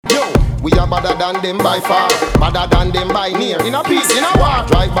We are better than them by far, better than them by near. In a peace, in a war,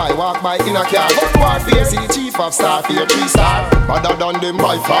 drive by, walk by, in a car. Gun warfare, see the chief of staff here, 3-star. Better than them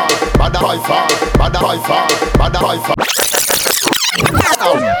by far, better by far, better by far, better by far.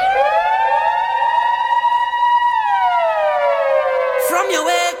 From your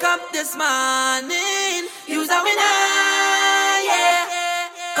wake up this morning, you's a winner, yeah.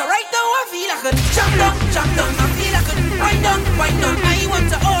 Cause right now I feel like a jump down, I feel like a wind down. I want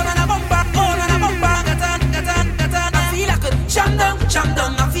to all on a bumper, get on. I feel like a jump down,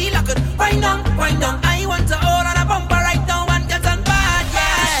 I feel like a wind down. I want to all on a bumper right now and get on bad,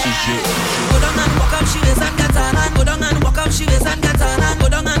 yeah. Go down and walk up, she is and get on. Go down and walk up, she is and get on. Go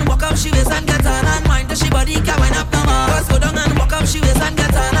down and walk up, she is and get on. Mind that she body can wind up no more. Go down and walk up, she is and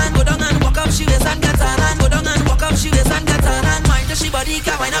get on. Go down and walk up, she is and get on. Go down and walk up, she is and get on. Mind that she body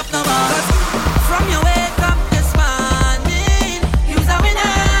can wind up no more. From your wake up this morning, you's a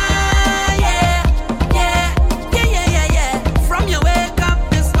winner, yeah. From your wake up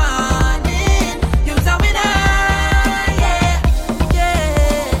this morning, you's a winner, yeah.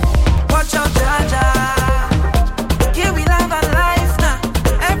 Watch out, Jaja. Here we live our lives now.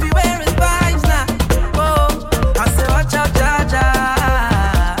 Everywhere is vibes now. Oh, I say watch out, Jaja.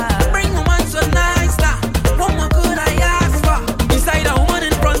 Bring woman so nice now. What more could I ask for? Beside a woman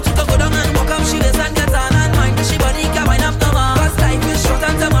in front, you can go down and walk up, she is and get on and mind that she body can wind up no more. Cause life is short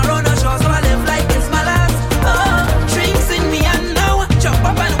and tomorrow no sure, so I live like it's my last. Oh, drinks in me and now, jump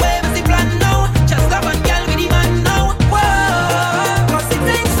up and wave is the plan now. Just love and girl with the man now. Whoa, cause it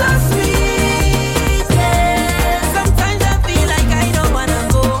tastes so sweet, yeah. Sometimes I feel like I don't wanna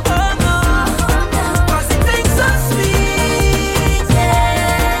go, oh no. Cause it tastes so sweet,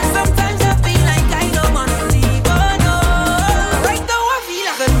 yeah. Sometimes I feel like I don't wanna leave, oh no. Right now I feel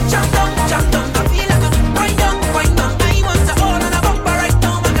like a jump down. I feel like a wind down. I want to all on a bumper right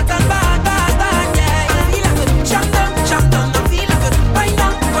now, I get on bad, yeah. I feel like a jump down. I feel like a wind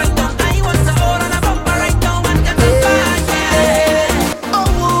down. I want to all on a bumper right now, and get on bad, yeah. Oh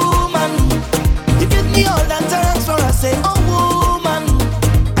woman, you give me all that thanks for I say, oh woman.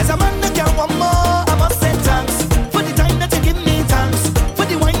 As a man that can want more, I must say thanks for the time that you give me, thanks for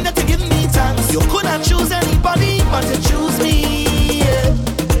the wine that you give me, thanks. You could not choose anybody, but you choose me, yeah.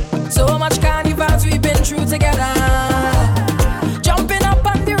 So much carnivals we've been through together. Jumping up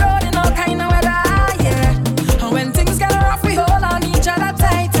on the road in all kind of weather, yeah. And when things get rough, we hold on each other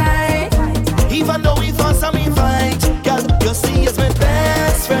tight. Even though we fuss and we fight, girl, you see it's my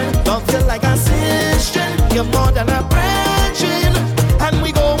best friend. Don't feel like a sister, you're more than a brethren. And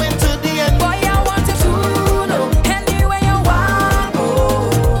we go into the end. Boy, I want you to know, anywhere you want, oh,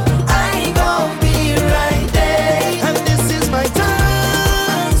 I gon' be right there. And this is my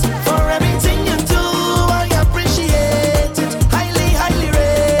thanks for everything you do. I appreciate it, highly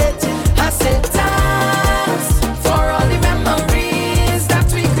rate it. I said thanks for all the memories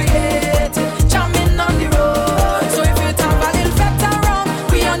that we created, jamming on the road. So if you have a little better wrong,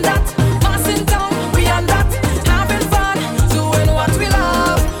 we on that. Passing down, we on that. Having fun, doing what we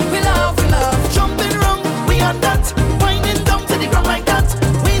love. Jumping round, we on that. Winding down to the ground like that.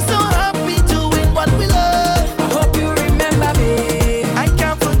 We so happy doing what we love. I hope you remember me. I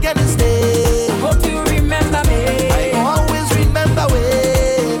can't forget this day. I hope you remember me. I always remember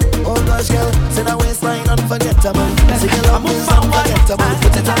way. Oh gosh, girl, say that waistline unforgettable. Sing along, it's unforgettable.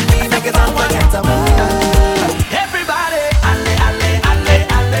 Put it on me, make it unforgettable. Everybody, alle, alle, alle,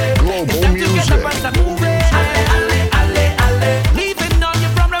 alle. Global It's time to get up music. and move it. Alle, alle, alle, alle. Leaving all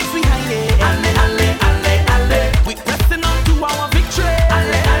your problems behind it. Alle, alle, alle, alle. We pressing on to our victory.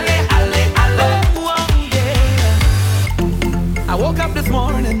 Alle, alle, alle, alle. Oh, yeah. I woke up this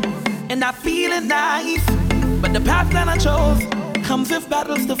morning and I feeling nice, but the path that I chose comes with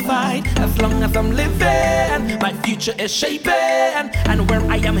battles to fight. As long as I'm living, my future is shaping, and where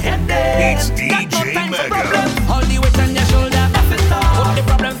I am headed. It's Got no DJ time for Mega. problems. All the weight on your shoulder, F it up. Put the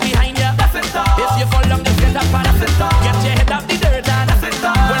problems behind you, F it up. If you fall down, just get up and F it up. Get your head out the dirt and F it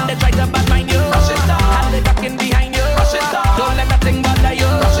up. When they try to bad mind you, rush it up. Have the back in behind you, rush it up. Don't let that thing bother you,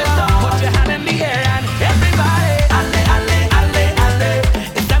 rush it up. Put your hand in the air and everybody, alle, alle, alle, alle.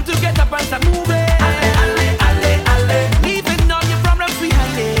 It's time to get up and start moving. Alle, alle, alle, alle. Leaving all your problems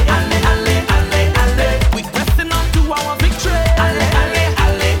behind it. Alle, alle, alle, alle. We pressing on to our victory. Alle, alle,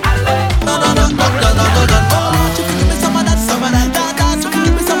 alle, alle. No. Oh, you give me some of that, some of that. Da, you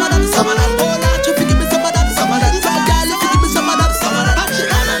give me some of that, some of that. Oh, you give me some of that, some of that. Da, you give me some of that, some of that.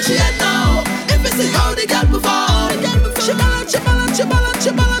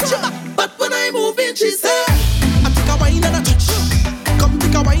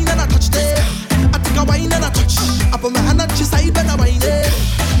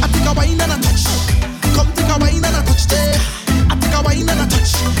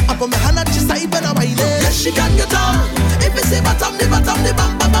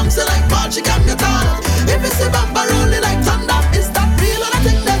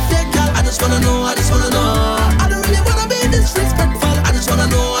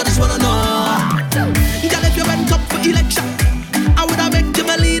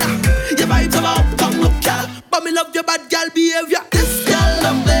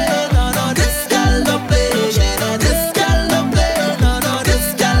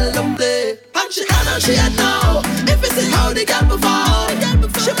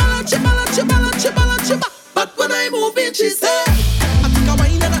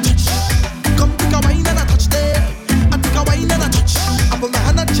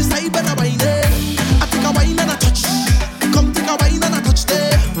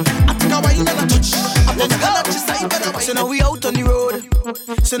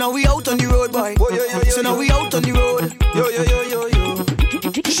 So now we out on the road, boy. So now we out on the road. Yo.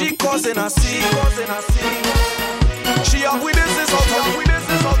 She causing a scene. She have we business out on.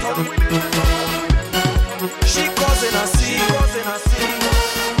 She causing a scene.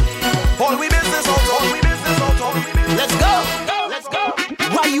 All we business out on. Let's go.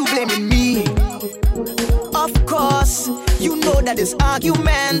 Why you blaming me? Of course, you know that this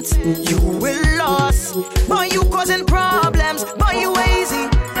argument you will lose. Boy, you causing problems. Boy, you lazy.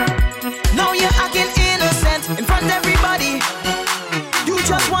 Now you're acting innocent in front of everybody. You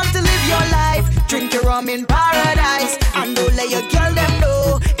just want to live your life, drink your rum in paradise, and don't let your girl them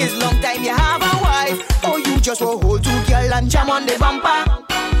know it's long time you have a wife. Or you just will hold two girl and jam on the bumper.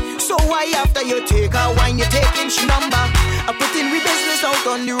 So why after you take a wine, you taking she number? I put in we business out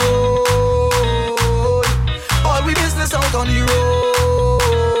on the road. All we business out on the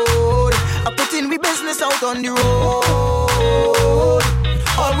road. I put in we business out on the road.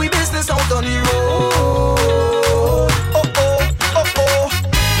 All we business out on the road.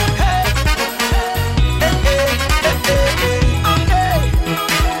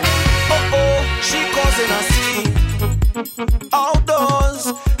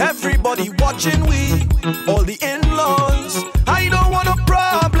 Outdoors, everybody watching we, all the in-laws. I don't want no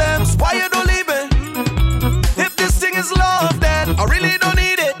problems, why you don't leave it? If this thing is love, then I really don't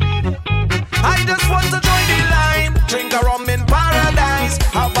need it. I just want to join the line, drink a rum in paradise,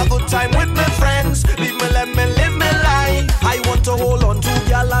 have a good time with my friends, leave me, let me live my life. I want to hold on to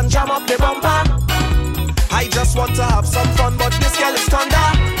girl and jam up the bumper. I just want to have some fun, but this girl is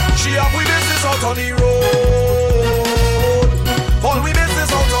thunder. She have we business out on the road. All we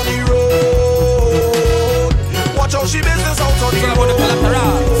business out on the road. Watch out, she business out on the road.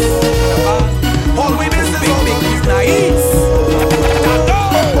 All we business out on the road.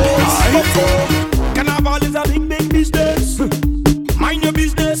 Carnival is a big business. Mind your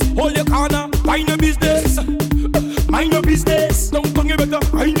business, hold your corner. Mind your business, mind your business. Don't talk about the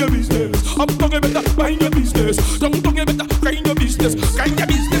mind your business. I'm talking about the mind your business. Don't talk about the mind your business. Mind your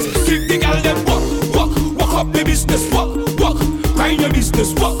business. Keep the girl them walk up the business. Walk. Mind your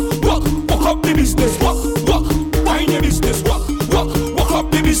business, walk up the business, walk, mind your business, walk up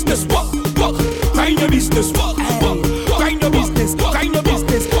the business, walk, mind your business, walk, mind your business, mind your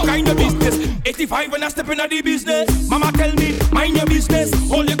business, mind your business. 85 when I step into the business, mama tell me, mind your business,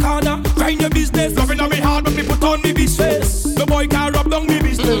 hold your corner, mind your business. Loving on me hard, but me put on me business. The boy can't rub down me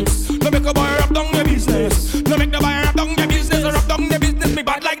business, no make a boy rub down the business, no make the boy rub down the business, rub down the business. Me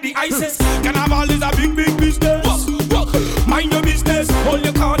bad like the ISIS. Carnival is a big business. Mind your business, hold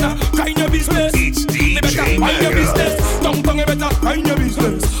your corner, mind your business. It's DJ mind your business, don't tongue better, mind your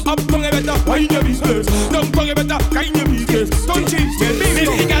business. Up tongue better, mind your business. Don't tongue better, mind your business. Don't change, tell me,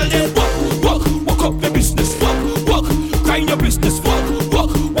 baby girl, just walk up the business, walk, mind your business, walk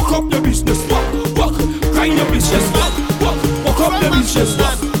up the business, walk, mind your business, walk up the business,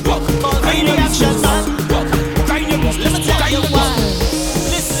 walk, mind your business, walk, mind your business, walk.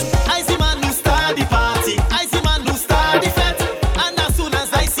 Listen, I see man who start the party. I see man who start the fete. And as soon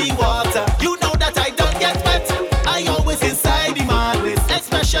as I see water, you know that I don't get wet. I always inside the madness,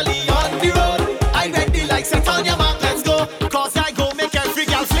 especially on the road. I ready like set on your mark, let's go. Cause I go make every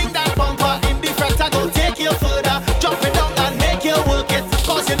girl fling that bumper. In the front I go take you further. Drop it down and make you work it.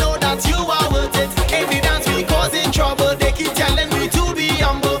 Cause you know that you are worth it. In the dance we causing trouble. They keep telling me to be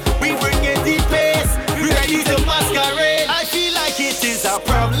humble. We bring it the pace, we ready to masquerade. I feel like it is a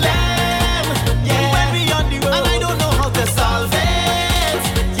problem.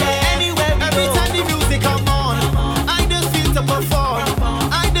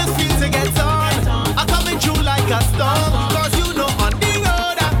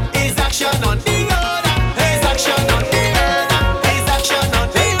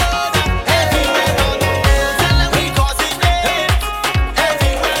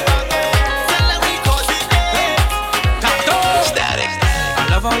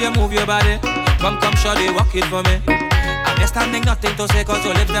 Move your body, come shawty, walk it for me. I'm just standing nothing to say, cause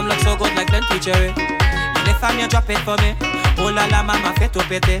your lips them look so good like plenty cherry. You lift and you drop it for me. Oh la la mama, fit to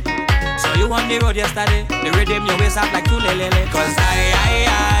pity. So you on the road yesterday, the rhythm your waist up like two lele. Cause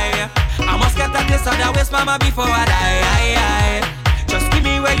I must get at this other waist mama before I die. Just give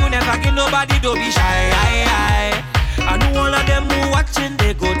me where you never give nobody, don't be shy. I know all of them who watching,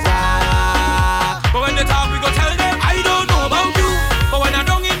 they go talk. But when they talk, we go tell them, I don't know about you. But when I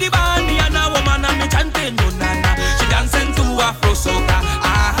don't in the band, me and a woman and me chanting, no nana. She dancing to Afro Soca.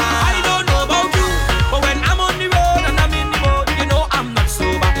 I don't know about you, but when I'm on the road and I'm in the boat, you know I'm not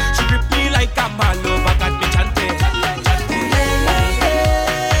sober. She grip me like I'm all over, got me chanting.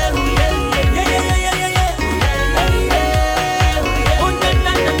 Oh na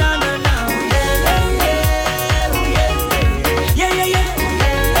na na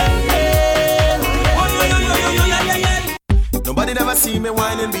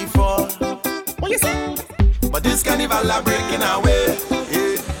Carnival are breaking away.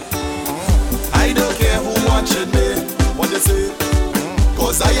 Yeah. I don't care who watching me. What they say?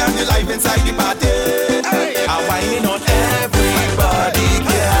 Cause I am the life inside the party. I'm whining on everybody,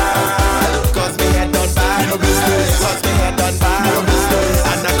 girl. Cause me head done bad. Cause me head done bad.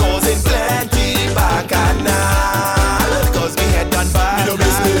 And I'm causing plenty bacchanal. Cause me head done bad.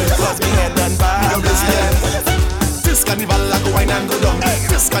 Cause me head done bad. This carnival I go wine and go down.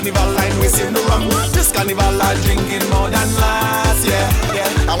 This carnival I wasting the rum. This carnival I drinking more than last,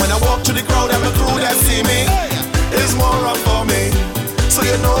 yeah. And when I walk through the crowd and the crew that see me, it's more up for me. So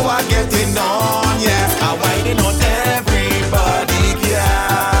you know I'm getting on, yeah. I'm whining on everybody,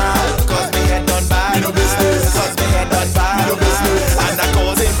 yeah. Cause me head done bad. Cause me head done bad. And I'm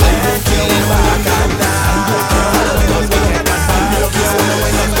causing plenty bacchanal. Cause me head done bad.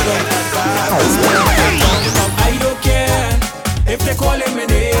 I don't care if they calling me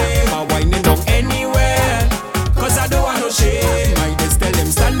name. I'm whining on anywhere. Cause I don't want no shame. I just tell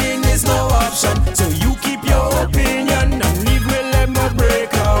them standing is no option. So you keep your opinion and leave me let me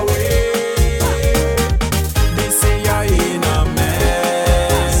break away. They say you're in a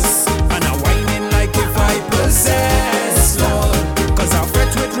mess, and I'm whining like if I possess, Lord. Cause I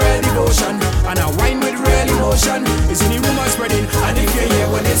fret with real devotion, and I whine with real emotion. It's only rumors spreading, and if you hear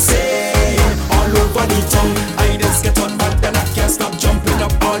what they say all over the tongue, I just get on back, then I can't stop jumping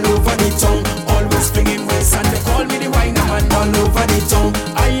up all over the tongue. Always flinging ways, and they call me the whiner man all over the tongue.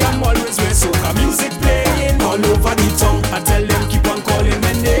 I am always where soca music playing all over the tongue. I tell them keep on calling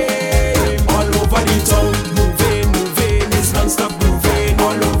my name all over the tongue. Moving is non-stop moving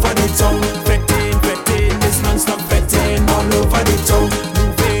all over the tongue. Fetting is non-stop fetting all over the tongue.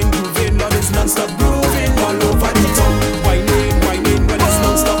 Moving, Lord is non-stop grooving all over the tongue. Whining, when it's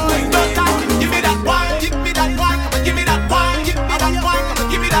non-stop whining. Give me that wine, give me that wine, give me that wine, give me that wine,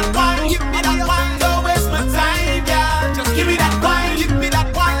 give me that wine, give me that wine. Don't waste my time, yeah. Just give me that wine, give me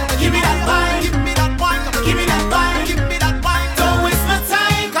that wine, give me that wine, give me that wine, give me that wine, give me that wine. Don't waste my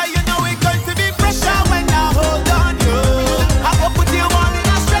time, 'cause you know it's going to be pressure when I hold on you. I will put you on in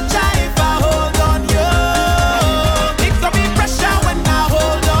a stretcher if I hold on you. It's gonna be pressure when I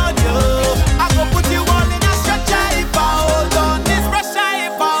hold on you. I will put you on in a stretcher if I hold on. This pressure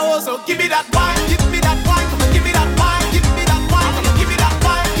if I hold. So give me that wine, give me that wine, give me that wine, give me that wine, give me that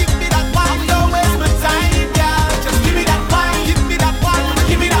wine, give me that wine. Don't waste my time, yeah. Just give me that wine, give me that wine,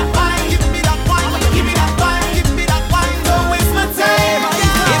 give me that wine, give me that wine, give me that wine, give me that wine. Don't waste my time.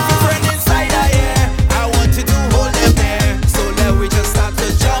 If your friend inside I hear, I want you to hold them there. So let we just start to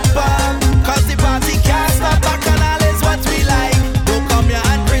jump up. 'Cause the party can't stop. Bacchanal is what we like. Don't come here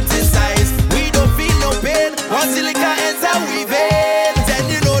and criticize. We don't feel no pain. Once the liquor enter we vein, then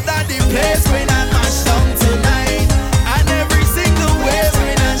you know that the place we not mash down tonight. And every single ways we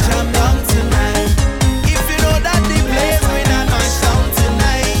not jam down tonight. If you know that the place we not mash down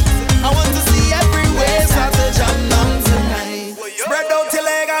tonight, I want to see every way start to jam down tonight. Spread out your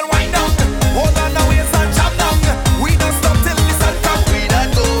leg and wind down. Hold on the waist and jam down. We don't stop till the sun come. We not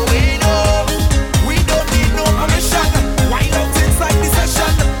going home. We don't need no permission. Wind out inside the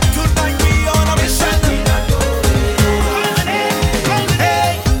session. Tonight we on a mission. We not going home.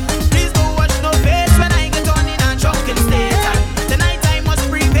 Hey, please don't watch no face when I get on in a drunken state. Tonight I must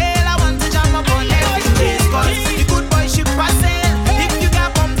prevail. I want to jam up on every place. 'Cause the good boy ship pass sail. If you get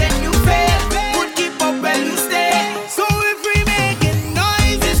bumped then you fail. Good keep up when you stay. So if we making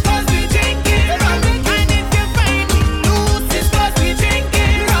noise, it's 'cause we drinking rum. And if you find me loose, it's 'cause we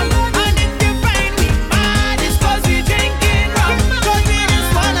drinking rum. And if you find me mad, it's 'cause we drinking rum. 'Cause we just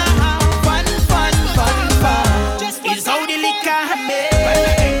wanna have fun. It's how the liquor made.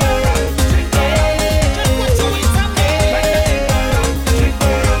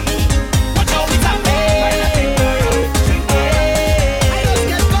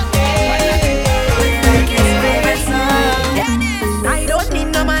 I don't need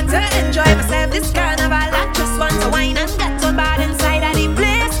no man to enjoy myself this carnival. I just want to wine and get on bad inside of the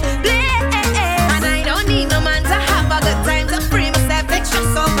place. And I don't need no man to have a good time to free myself, take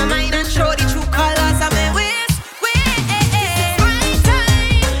stress off my mind and show the true colors of my ways. It's my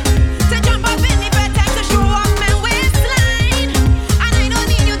time to jump up in the bed, time to show off my waistline. And I don't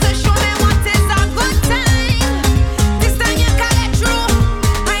need you to show me what is a good time. This time you can get through.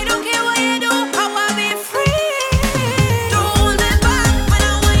 I don't care what you do, I wanna be free. Don't hold me back when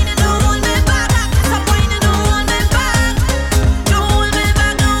I whine and don't hold me back. Stop whining, don't hold me back. Don't hold me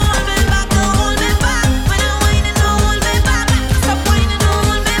back, don't hold me back, don't hold me back. When I whine and don't hold me back. Stop whining, don't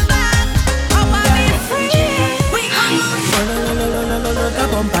hold me back. I wanna be free. The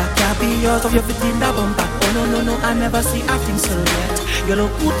bumper can't be yours of your feet in the bumper. Oh no, I never see acting so yet. You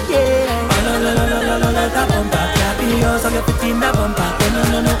look good, yeah. The bumper can't be yours, or you put in the bumper. Oh,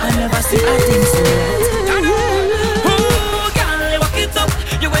 no, I never see a thing so yet. Oh, girl, walk it up.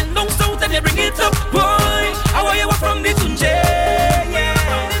 You went down south and you bring it up. Boy, how are you from the Tunje? Yeah.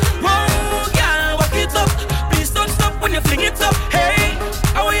 Oh, girl, walk it up. Please don't stop when you fling it up. Hey,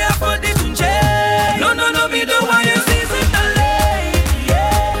 how are you for the Tunje? No, me don't want you season the late.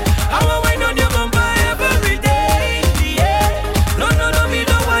 Yeah, how I wine on your bumper every day. Yeah, no, me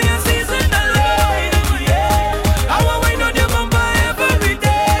don't want you season the late. Yeah, how I wine on your bumper every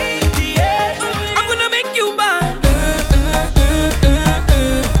day. Yeah, I'm gonna make you mine.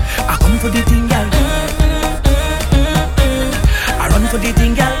 I come for the thing, girl. I run for the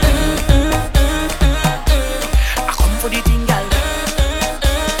thing, girl. I come for the thing, girl.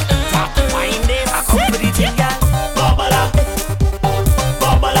 Wind this. I come for the thing, girl. Bubblah,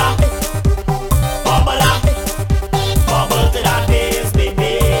 bubblah, bubblah, bubble to that bass,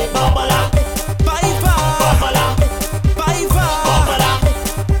 baby. Bubblah, bubblah, bubblah,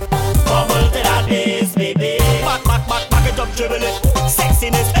 bubble to that bass, baby. Back it up, dribble it.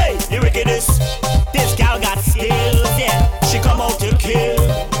 Sexiness, hey, you wickedness. This gal got skills, yeah. She come out to kill.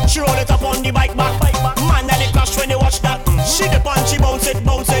 She roll it up on the bike back. Man, and it crash when they watch that. She the punch, she bounce it.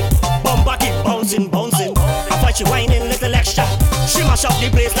 Bumper keep bouncing. I fight she whining, little extra. She mash up the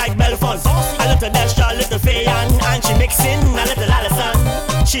place like Belfast. A little Destra, little Fay-Ann, and she mixing a little Allison.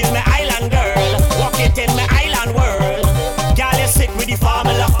 She's my island girl, walk it in my island world. Girl, you sick with the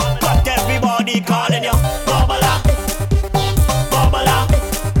formula, got everybody calling you. Bubblah, bubblah,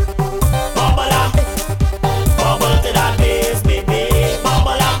 bubblah, bubble to that bass, baby.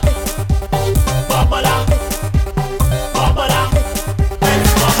 Bubblah, bubblah, bubblah,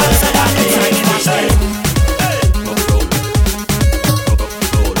 bubble to that bass, baby.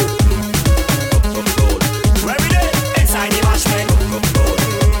 Where we dey? Inside the Bashment.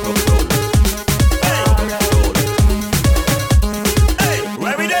 Hey,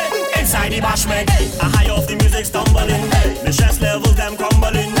 where we dey? Inside the Bashment. I high off the music stumbling. The stress levels them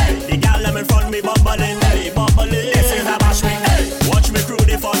crumbling. The gal them in front me bubbling. This is a Bashment. Watch me crew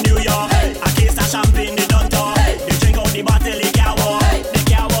they from New York. A case of champagne they don't talk. They drink out the bottle they can't walk.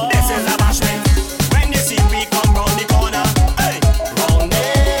 This is a Bashment. When they see we come round the corner, hey, round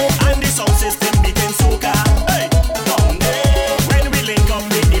there, and the sound system begin Soca, hey, down there. When we link up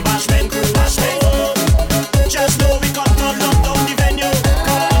with the Bashment crew, just know we come to lock down the venue.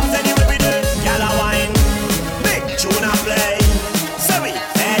 Cause anyway we do, gyal a wine, big tune a play, so we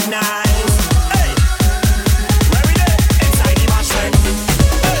head nice, hey, where we dey? Inside the Bashment,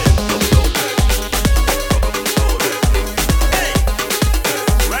 hey,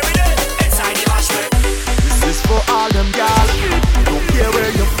 where we dey? Inside the Bashment. This is for all them gal. Don't care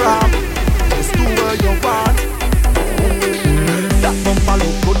where you're from. Just do what you want. That bumper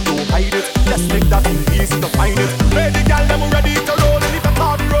look good, don't hide it. Let's make that easy to find it. Ready, gal, them ready to roll. And if I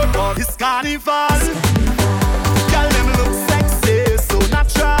call the road, cause it's Carnival. Gal, them look sexy, so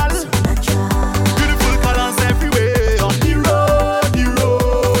natural. Beautiful colors everywhere. On the road.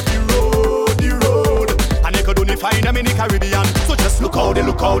 And they could only find them in the Caribbean. So just look how they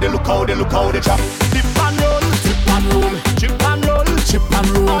chop. Dip and roll, chip and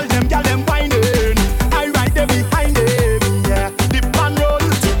roll. All them gal them whining, I ride them behind them, yeah. Dip and roll,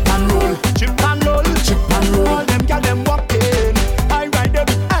 chip and roll. All them gal them walking, I ride them.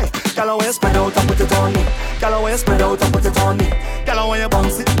 Hey, gal I wanna spread out and put it on me. Gal I wanna spread out and put it on me. Gal I wanna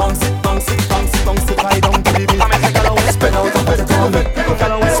bounce it, right down to the beat. Gal I wanna spread out and put it on me.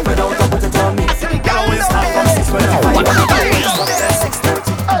 Gal I wanna spread out and put it on me. Gal I wanna start from 6:25.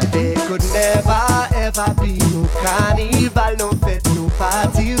 There could never ever be no carnival, no fete, no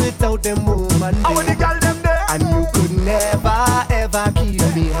party without them woman there. And you could never ever keep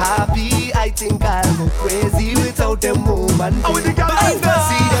me happy. I think I'll go crazy without them woman there.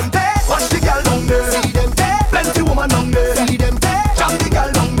 See them there, watch the girl down there. See them there, plenty woman down there. See them there, jam the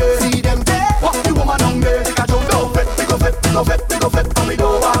girl down there. See them there, walk the woman down there. Take a jump, we go fet, and we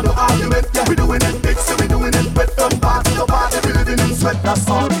don't want no argument. Yeah, we doing it big, so we doing it wet. From party to party, we living in sweat. That's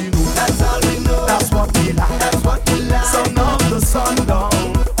all we know. That's what we like. Sun up the sundown,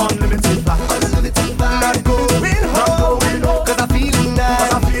 unlimited vibe. Not going home, cause I feeling nice.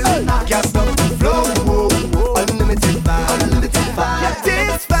 Can't stop the flow. Unlimited vibe. Yeah,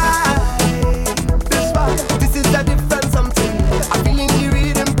 this vibe. This is a different something. I'm feeling the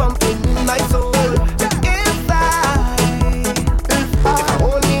rhythm pumping in my soul. If I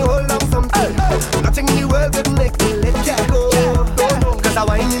only hold on something, nothing in the world could make me let you go. Cause I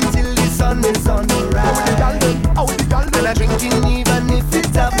whine until the sun is on the rise.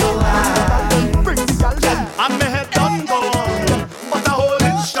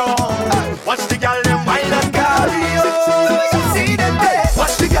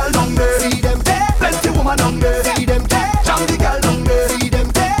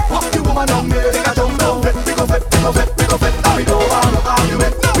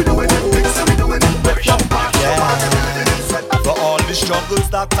 struggles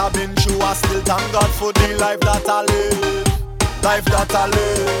that I've been through, I still thank God for the life that I live. Life that I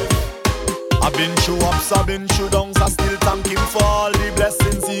live. I've been through ups, I've been through downs, I still thank him for all the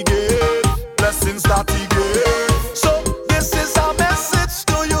blessings he gave. Blessings that he gave. So this is a message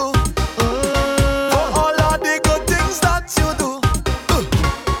to you. For all of the good things that you do.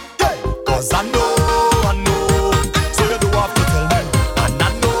 Yeah. Cause I know. So you do have to tell me. And I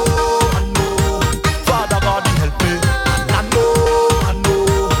know. Father God, he help me. And I know.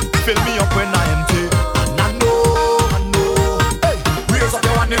 Fill me up when I empty. And I know. Hey, raise up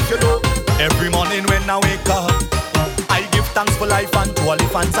your hand if you know. Every morning when I wake up, I give thanks for life, and to all the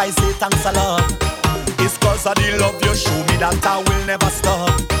fans I say thanks a lot. It's cause of the love you show me that I will never stop.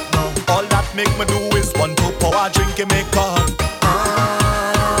 All that make me do is one to power drink and make up.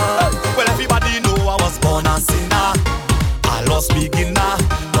 Well, everybody know I was born a sinner, I lost beginner,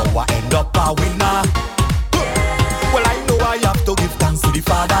 now I end up a winner. Well, I know I have to give thanks to the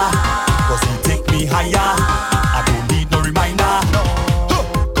Father, cause he take me higher. I don't need no reminder.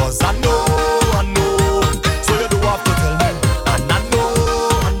 Cause I know. So you do have to tell me. And I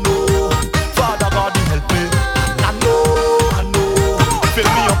know. Father God, he help me. And I know. Fill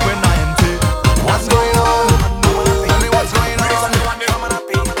me up when I empty. What's going on? Tell me what's going on.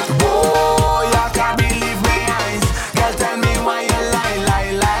 Boy, I can't believe my eyes. Girl, tell me why you lie.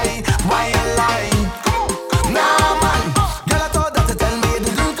 Why you lie?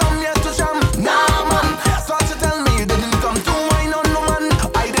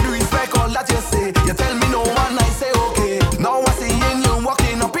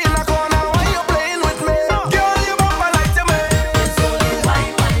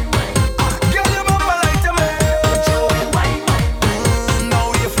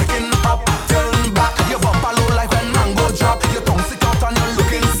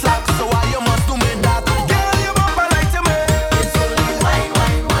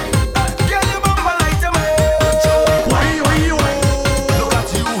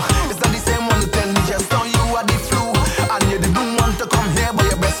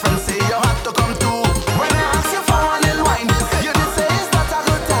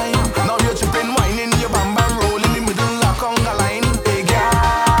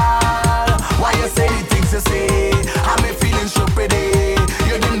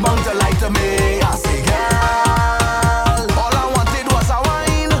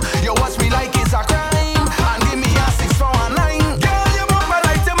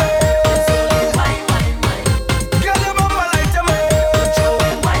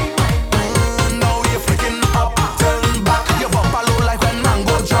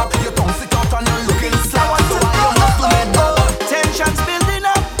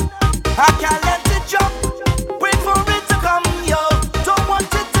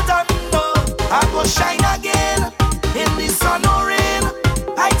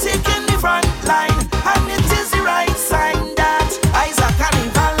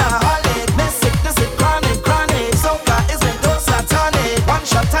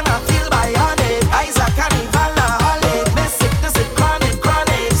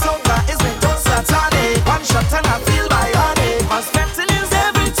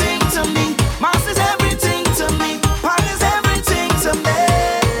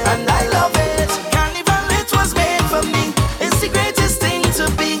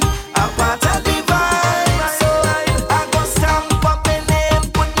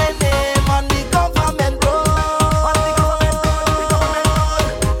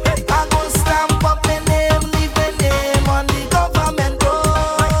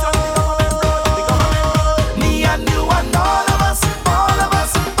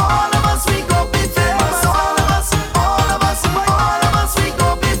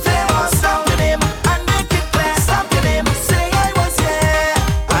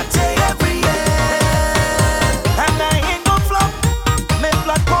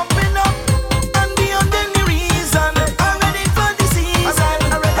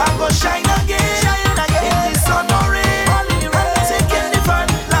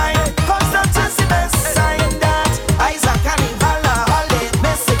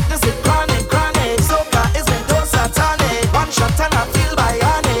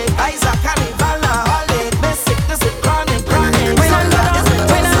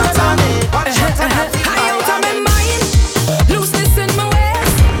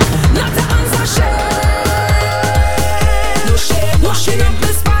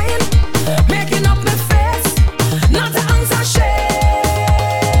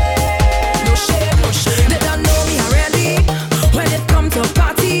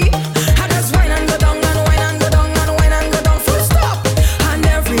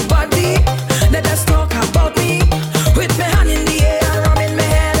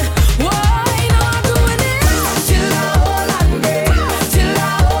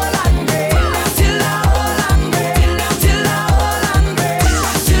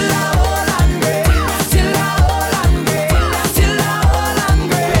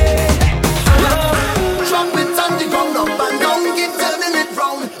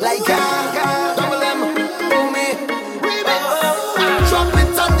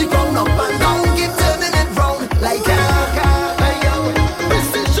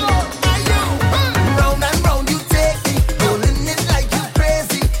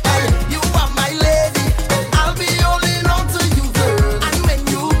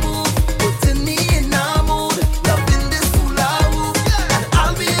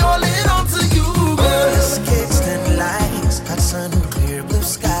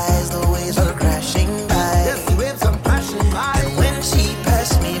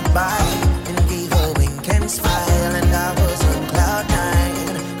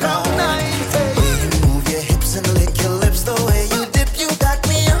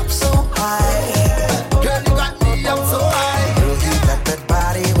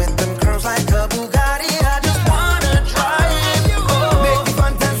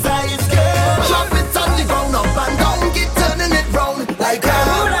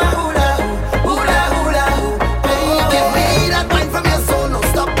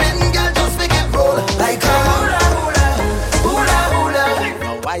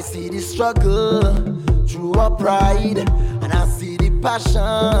 see the struggle through our pride, and I see the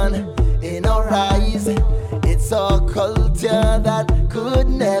passion in our eyes. It's a culture that could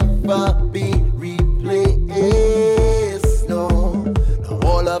never be replaced. No,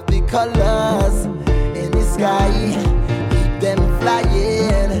 all of the colors in the sky, keep them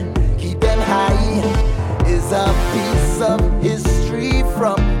flying, keep them high, is a piece of history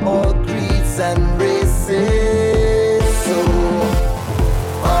from all creeds and races. So,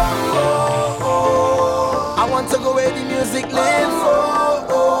 I want to go where the music lives.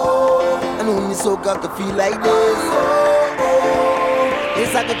 And only Soca could feel like this.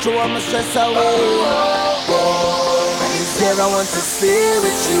 Yes, I could throw all my stress away. And it's there I want to stay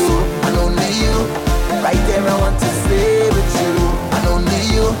with you, and only you. Right there I want to stay with you, and only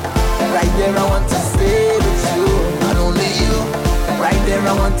you. Right there I want to stay with you, and only you. Right there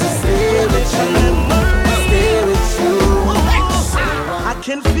I want to stay with you, stay with you. I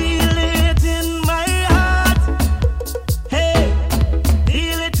can feel it in my heart, hey,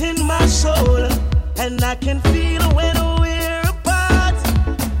 feel it in my soul, and I can feel when we're apart.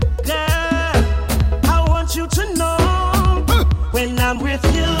 Girl, I want you to know, when I'm with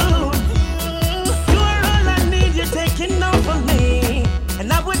you, you're all I need, you're taking over me,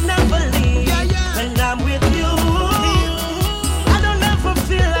 and I would never leave. When I'm with you, I don't ever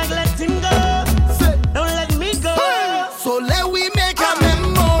feel like letting go. Don't let me go. So let we make a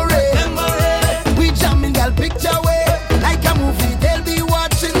memory. We jamming girl picture way, like a movie they'll be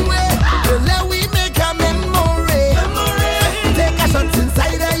watching way. So let we make a memory. Take a shot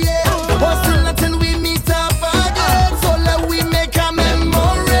inside a year, hustle until we meet up again. So let we make a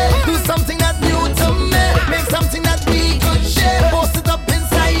memory. Do something that's new to me, make something that we could share. Post it up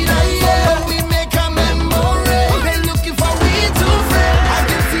inside a year. So we make a memory. They looking for we to friend. I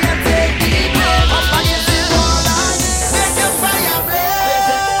can see a take it up against the wall. Make your fire blaze.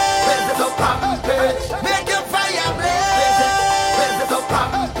 Raise it up on page. Make your fire blaze. Raise it up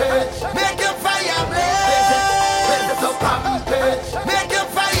on page. Make your fire blaze. Raise it up on page. Make your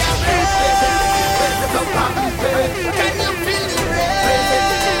fire blaze. Raise it up on page. Can you feel the rain?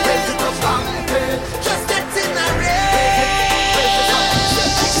 Raise it up on page. Just get in the rain.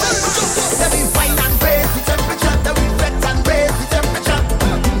 Let me wine and raise the temperature. Let me fret and raise the temperature.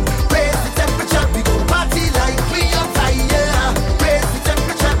 Raise the temperature. We go party like we on fire. Raise the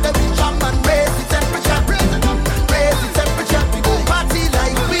temperature. Let me drum and raise the temperature. Raise the temperature. We go party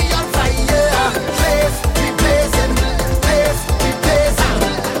like we on fire. Place, replacing. Place, replacing.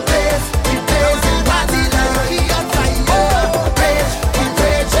 Place, replacing. Party like we on fire. Rage, we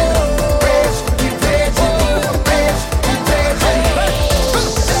raging. Rage, we raging. Rage, we raging.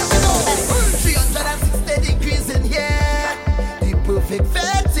 360 degrees in here, the perfect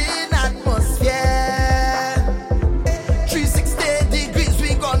vetting atmosphere. 360 degrees we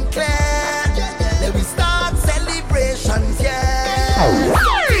gone clear. Let we start celebrations, yeah.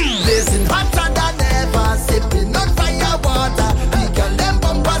 Blazing hotter than ever, sipping on fire water. The girl them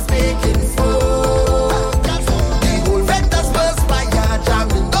bumpers making smoke. The whole veterans first fire,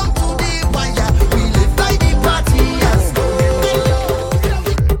 jamming down to the wire. We live by the party and smoke.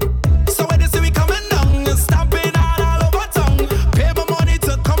 So when they see we coming down, stamping all over town, pay my money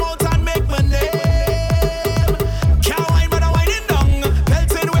to come out and make my name. Can't wine but I'm winding down,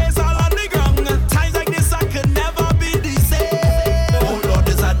 pelting waves all on the ground. Times like this I could never be the same. Oh Lord,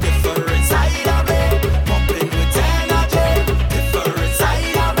 there's a different side of me, pumping with energy. Different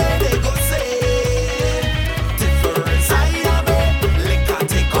side of me, they go say. Different side of me, liquor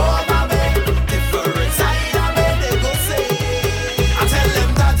take over me. Different side of me, they go say. I tell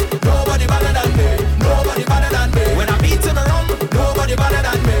them that nobody better than me, nobody better than me. When I beat him around, nobody better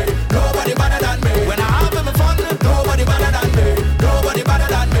than me, nobody better than me. When I have him fun, nobody better than me, nobody better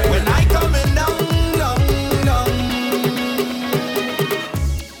than me. When I coming down, down, down,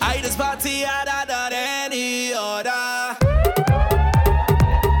 I just party harder than any other.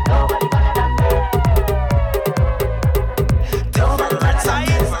 Different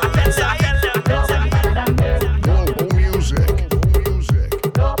sides, I tell them. Music. Different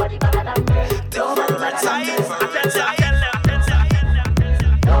sides, I tell them.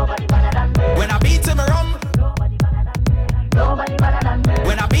 When I beat him around,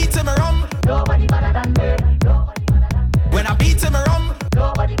 when I beat him around, when I beat him around.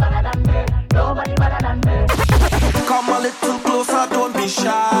 Come a little closer, don't be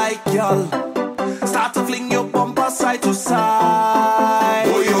shy, girl. Start to fling your bumper side to side.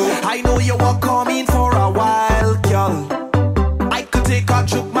 I know you were coming for a while, girl. I could take a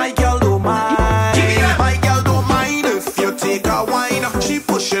trip, my girl don't mind. My girl don't mind if you take a wine. She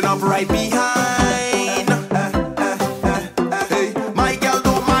pushing up right behind. Hey, my girl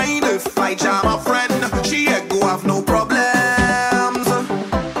don't mind.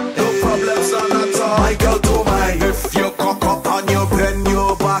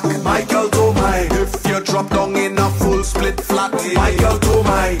 girl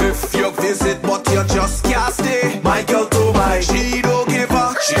Tuhnight. If you visit but you just can't stay, my girl Tuhnight. She don't give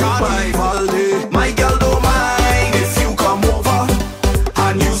up, she can't leave all day. My girl don't mind if you come over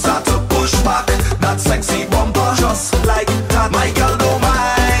and you start to push back that sexy bumper, just like that. My girl don't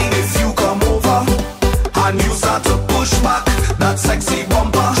mind if you come over and you start to push back that sexy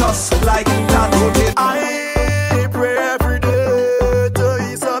bumper, just like that. I pray every day to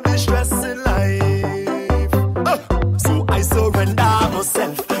ease up the stress in life. So I surrender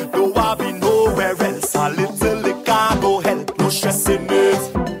myself, though I be nowhere else. A little liquor go help, no stress in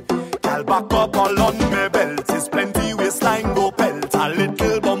it. Girl back up all on my belt, is plenty waistline go pelt. A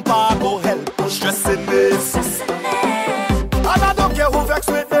little bumper go help, no stress in it. And I don't care who vex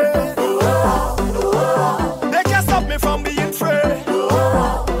with me. They can't stop me from being free.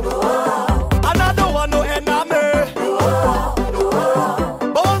 And I don't want no enemy.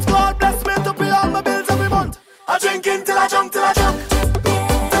 Bones God bless me to pay all my bills every month. I drink till I drunk, till I drunk.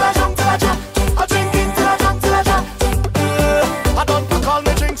 Till I drunk, till I drunk. I drink till I drunk, till I drunk. I don't pack all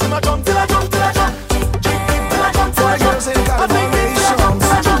my drinks in my drunk, till I drunk, till I drunk. Drinking till I drunk, till I drunk. I drink till I drunk,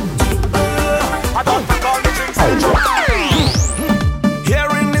 till I drunk. I don't pack all my drinks in my drunk.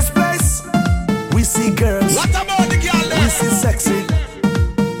 Here in this place, we see girls. What about the girl there? We see sexy,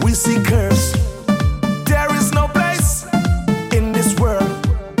 we see curves. There is no place in this world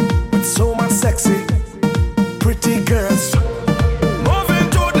with so much sexy, pretty girls. Moving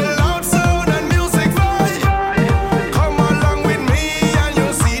to the loud sound and music vibe. Come along with me and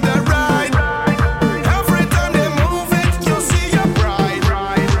you'll see the ride. Every time they move it, you'll see your bride.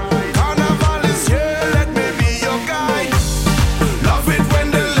 Carnival is here, let me be your guide. Love it when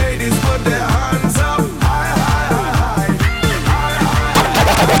the ladies put their hands up high, high, high, high.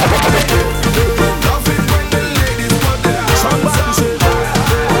 Love it when the ladies put their hands up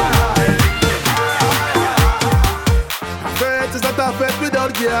Fete is not a fete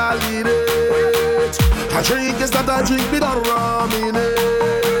without girl in it. A drink is not a drink without rum in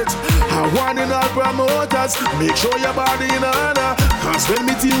it. I want in all promoters, make sure your body in order. Cause when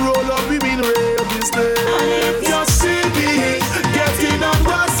me team roll up, we mean real business. You see me getting on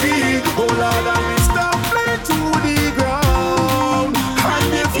the scene. Oh Lord, and we stop play to the ground.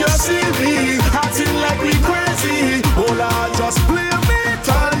 And if you see me acting like we crazy, oh Lord, just play me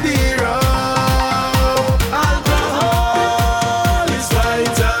on the round. Alcohol is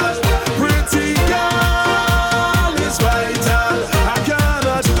vital, pretty girl is vital. I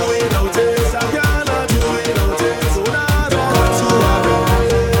cannot do without it, I cannot do without it. So now I got to have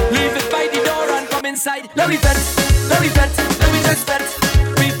it. Leave it by the door and come inside. Let me bet, let me bet, let me just bet.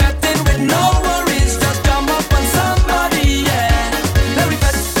 We betting with no worries, just come up on somebody, yeah. Let me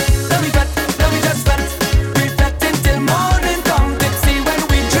bet, let me bet, let me just bet. We betting till morning come, tipsy when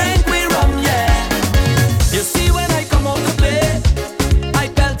we drink we rum, yeah. You see when I come out to play, I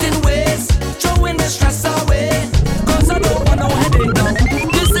belt in ways, throwing the stress away. Cause I don't want no headache now.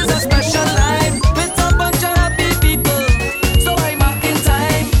 This is a special life with a bunch of happy people. So I'm marking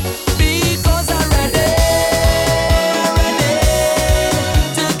time because I'm ready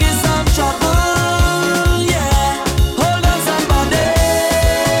to get some trouble, yeah. Hold on somebody,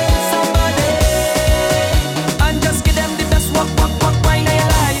 and just give them the best walk, wine of your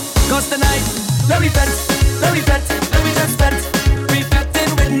life. Cause tonight, let me bet, let me bet, let me just bet. We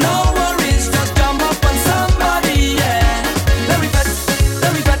betting with no worries, just jump up on somebody, yeah. Let me bet,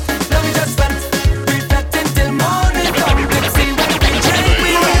 let me bet, let me just bet. We betting till morning come, let's see when we drink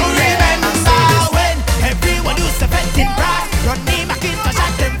we rum, yeah. When everyone used to bet in brass, Ronnie, Akil,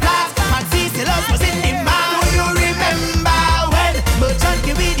 shot them blast, and Cecilus was in the man. Do you remember when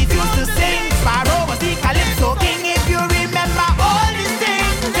Montano used to sing? Sparrow was the Calypso king. If you remember all these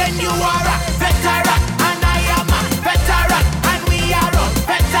things, then you are a veteran, and I am a veteran, and we are all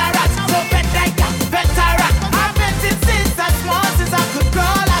veterans. So bet like a veteran. I've bet it since as small since I could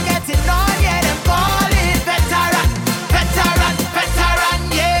crawl. I get it on, yeah, them call it veteran, veteran, veteran,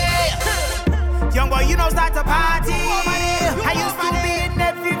 yeah. Young boy, you know start to party. I used to be in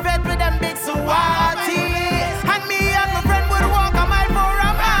every vet with them big Swati. And me and my friend would walk a mile for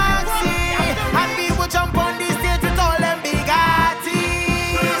a maxi. And we would jump on the stage with all them big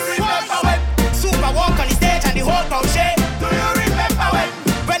arties. Super walk on the stage and the whole crowd shake. Do you remember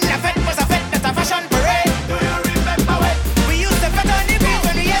when the fete was a fete, not a fashion parade? Do you remember when we used to fet on the beach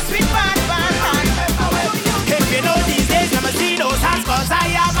when the yes we band. If you know these days, never see those hands, cause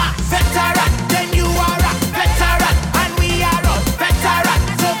I am a veteran. Then you are a veteran, and we are all veteran.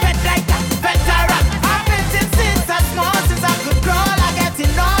 So bet like a veteran. I've been since as small since I could crawl. I get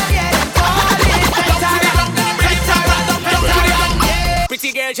it on, yeah, them call it veteran, veteran, yeah.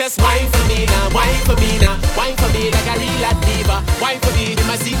 Pretty girl, just wine for me now, wine for me now, wine for me like a real diva. Wine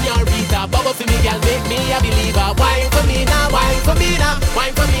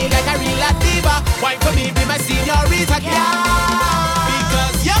a girl.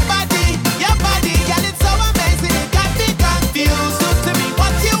 Because your body, girl, it's so amazing. It got me confused. So to me,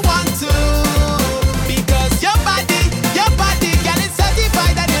 what you want to? Because your body, girl, it's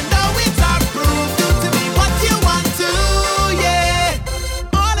certified and you know it's approved. Do to me what you want to, yeah.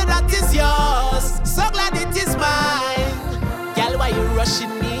 All of that is yours. So glad it is mine. Girl, why you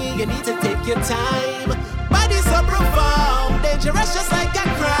rushing me? You need to take your time. Body so profound, dangerous just like a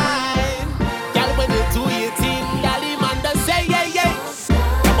crime. Girl, when you do your thing, girl, the man does say yeah, yeah.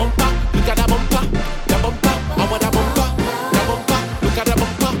 The bumper, look at the bumper. The bumper, I want the bumper. The bumper, look at the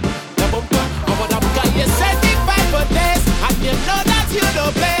bumper. The bumper, I want the bumper. You certified for this, and you know that you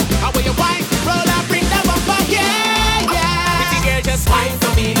don't play. I want you wine, roll and bring the bumper, yeah, yeah. Pretty girl, just wine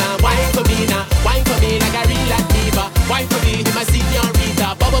for me now, wine for me now. Wine for me like a real diva. Wine for me, my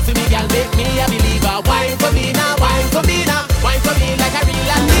señorita. Bubble for me, girl, make me a believer. Wine for me now, wine for me now. Wine for me like a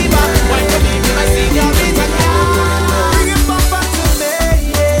real diva. Wine for me, my señorita. Bring it back to me,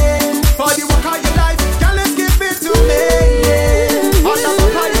 yeah. For the work of your life, girl, let's give it to me, yeah. All the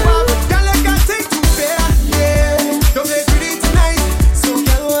work of your life, girl, I can't take to bear, yeah. Don't play pretty tonight, so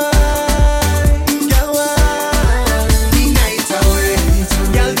girl, wine. The night away,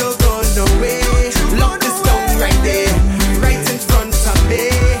 girl, don't go nowhere. Lock this down right there, right in front of me.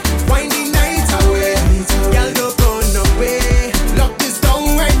 Wind the night away, girl, don't go nowhere. Lock this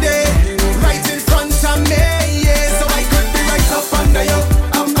down right there, right in front of me. Yeah, so I could be right up under you,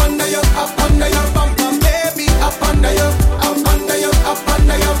 up under you, up under your bumper, baby, up under you, up under you, up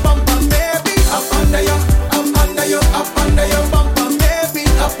under your bumper, baby, up under you, up under you, up under your bumper, baby,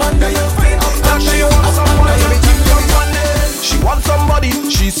 up under you, up under you, up under your bumper. She want somebody,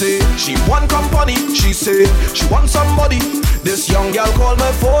 she say. She want company, she say. She want somebody. This young girl call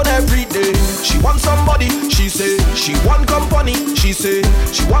my phone every day. She want somebody, she say. She want company, she say.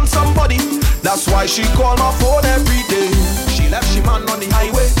 She want somebody. That's why she call my phone every day. She left she man on the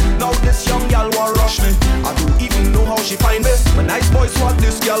highway. Now this young girl want rush me. I don't even know how she find me. My nice boys want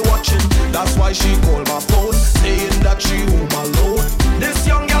this girl watching. That's why she call my phone, saying that she home alone. This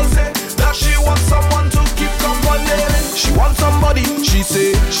young girl say that she want someone to keep company. She want somebody, she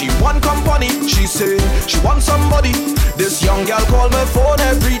say. She want company, she say. She want somebody. This young girl call my phone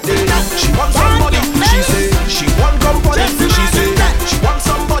every day. She want somebody, she say. She want company, she say. She want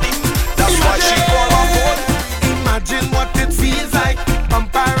somebody. That's why she call my phone. Imagine what it feels like.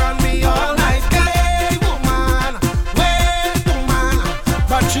 Bumper on me all night. Hey woman, wait woman,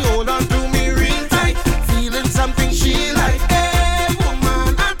 but she hold on to me real tight. Feeling something she like. Hey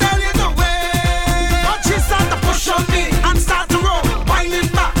woman, I tell you no way. But she start to push on me and start to roll, winding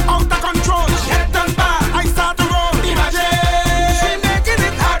back out of control. Head and back, I start to roll. Imagine she making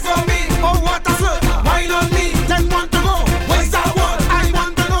it hard for me. Oh what a slut, wine on me, then want to go. Where's that one? I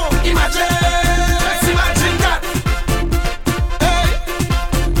want to know. Imagine. Just imagine that. Hey,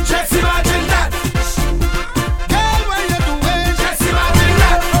 just imagine that. Girl, what you doing? Just imagine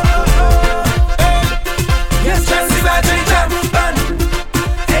that. Hey, yes, just imagine that.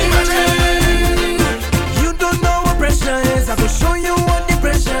 Hey, imagine. You don't know what pressure is. I go show you what the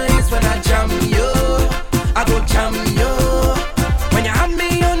pressure is when I jam you. I go jam you. When you have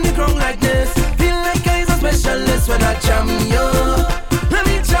me on the ground like this, feel like I'm a specialist when I jam you. Let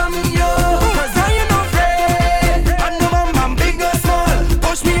me jam you. Cause I ain't no afraid. I know I'm big or small.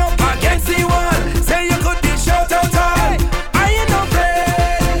 Push me up against the wall. Say you could be short or tall. I ain't no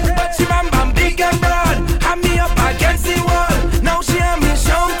afraid. But she I'm big and broad. Have me up against the wall. Now she have me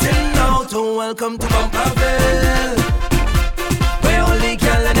shouting out. Oh, welcome to Bumperville, where only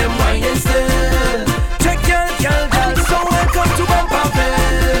girl and them whining still. Check girl. So welcome to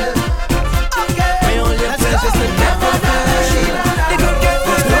Bumperville. Okay. Where only pleasures will never fail. They could get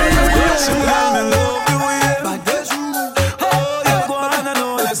this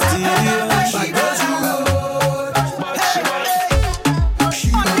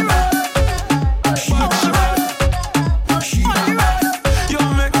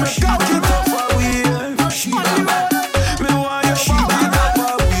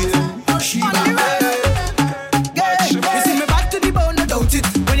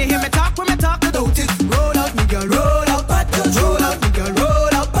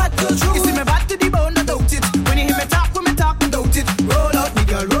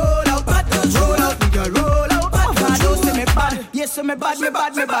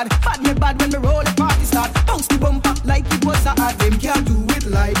me bad when me roll the party start. Bounce the bumper like it was a hard. Them can't do it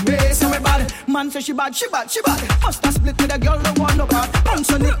like me. So me bad, man say she bad. Must have split with a girl no want no part.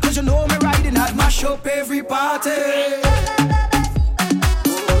 Bounce on it 'cause you know me riding hard. Mash up every party.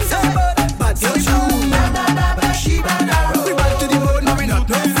 Say bad girl true. We bad to the bone, now we not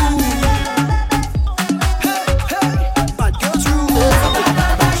no fool. Hey,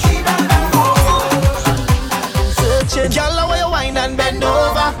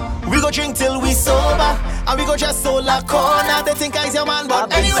 go drink till we sober, and we go just solar corner. They think I's your man,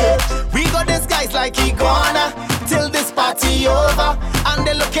 but anyway, we got these guys like he gonna till this party over. And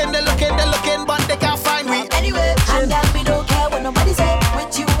they looking, but they can't find we anyway. And girl, we don't care what nobody say.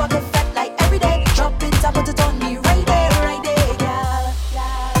 With you, I can fat like every day. Drop it, I put it on me right there, girl.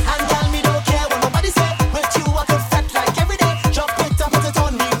 And girl, me don't care what nobody say. With you, I can fat like every day. Drop it, I put it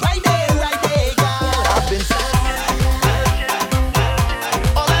on me right there, girl. I've been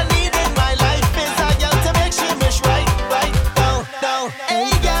all I need in my life is a girl to make she wish right down. Hey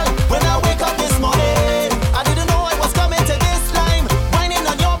girl, when I wake up this morning, I didn't know I was coming to this line. Whining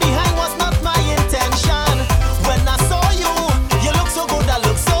on your behind was not my intention. When I saw you, you look so good, I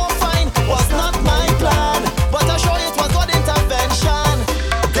look so fine. Was not my plan, but I sure it was good intervention.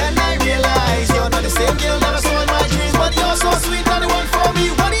 Then I realized you're not the same girl that I saw in my dreams, but you're so sweet, not the one for me.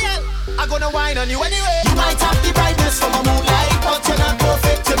 What the hell? I'm gonna whine on you anyway. You might have the brightness from a moonlight, but you're not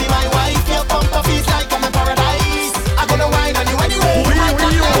perfect to be my wife. Your bumper feels like I'm in paradise. I'm gonna whine on you anyway. You might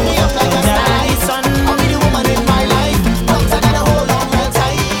not light me up like a Teddyson. I'll be the woman in my life, but I gotta hold on real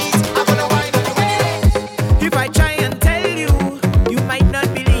tight. I'm gonna whine on you anyway. If I try and tell you, you might not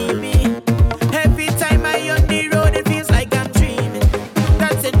believe me. Every time I on the road, it feels like I'm dreaming.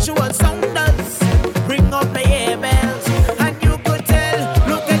 That sensual sound does bring up my hair bells. And you could tell,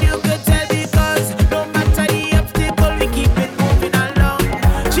 look and you could tell, because no matter the obstacle, we keep it moving along.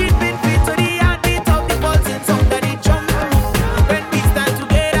 She's been fit to the heartbeat of the pulsing sound that it jump. When we stand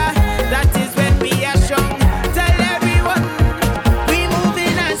together, that is when we are strong. Tell everyone, we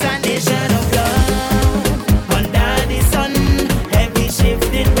moving as a nation of love. Under the sun, every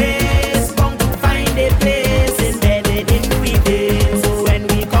shifting ways, bound to find a place embedded in we days. So when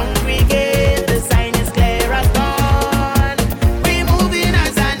we congregate, the sign is clear as dawn. We moving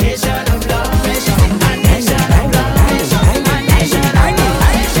as a nation of love. A nation of love. A nation of love.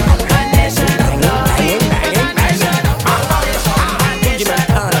 A nation of love. A nation of love.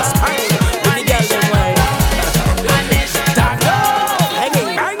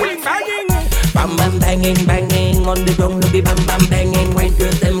 Bam bam banging, banging on the ground, the bam bam banging. White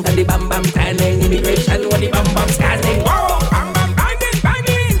girls them got the bam bam standing. Immigration with the bam bam standing. Wow, bam bam banging,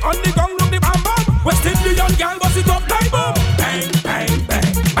 banging on the ground, the bam bam. West Indian girl bust it up like boom. Bang bang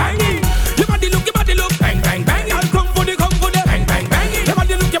bang banging. Your body look, bang bang banging. I'll come for the bang bang banging. Your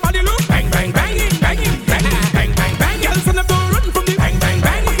body look, bang bang banging, banging, banging, bang bang banging. Girls and them don't run from the bang bang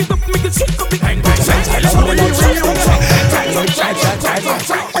banging. Back it up, make it shake up the bang bang banging.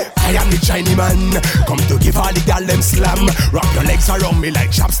 I am the Chinese man, come to give all the gal them slam. Rock your legs around me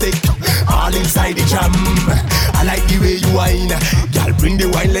like chopstick, all inside the jam. I like the way you whine, gal bring the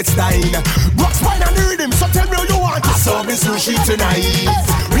wine, let's dine. Rock spine and the rhythm, so tell me how you want to serve me sushi tonight.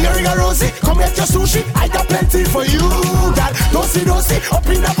 Ring a rosy, come get your sushi, I got plenty for you. Gal, don't see, up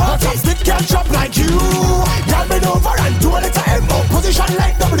in the party, stick can't chop like you. Gal bend over and do a little elbow, position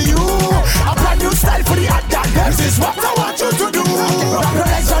like W. A brand new style for the hot gal, this is what I want you to do. Wrap your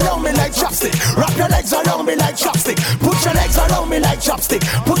legs around me like chopstick. Wrap your legs around me like chopstick. Put your legs around me like chopstick.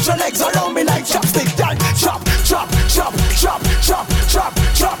 Put your legs around me like chopstick. Done. Chop, chop, chop, chop, chop, chop, chop,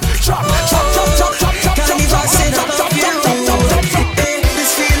 chop, chop, chop, chop, chop, chop, chop, chop.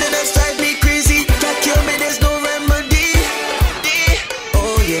 This feeling has drive me crazy. Can't kill me, there's no remedy.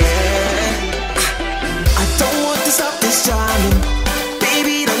 Oh yeah. I don't want to stop this charming.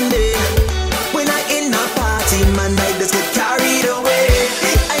 Baby, don't they? When I in a party, man, I just get carried away.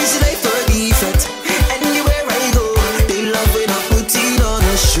 I should I for defect. Anywhere I go, they love when I put it on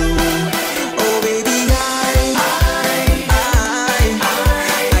a show. Oh baby,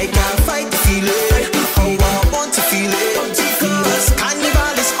 I can't fight the feeling. Oh, I want to feel it. Cause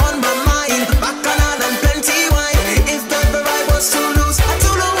carnival is on my mind. Bacchanal and plenty wine. If ever I was to lose, I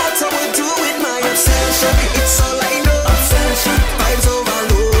don't know what I would do with my obsession. It's all I know. Obsession, vibes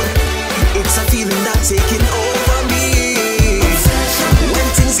overload. It's a feeling that's taking over me. When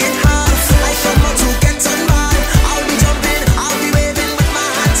things get hard, I come out to get on by. I'll be jumping, I'll be waving with my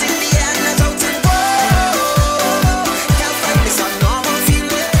hands in the air and shouting, whoa! Can't fight this abnormal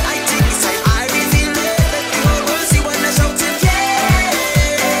feeling. I take this time, I reveal it. Let the whole world see when I'm shouting, yeah!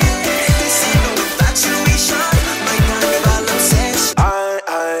 This ain't no infatuation, my carnival obsession.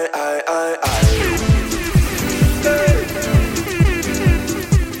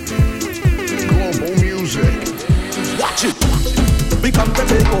 Global music. Watch it. We come to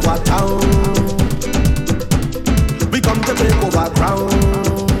take over town. We come to take over ground.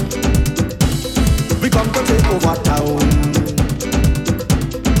 We come to take over town.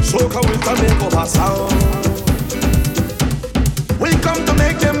 Soca will come make over sound. We come to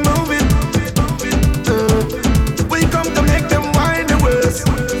make them move it. We come to make them wind the waist.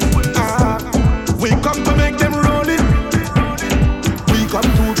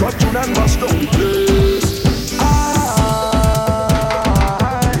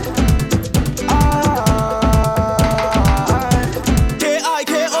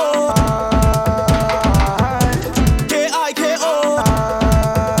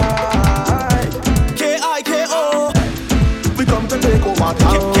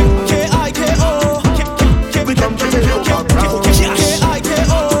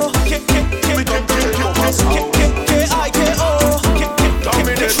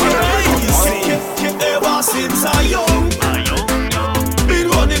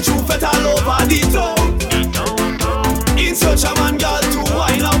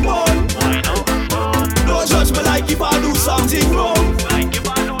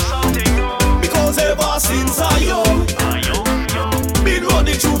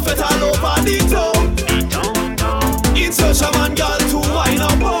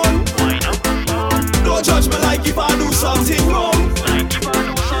 something wrong.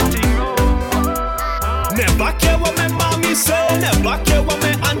 Never care what my mommy say, never care what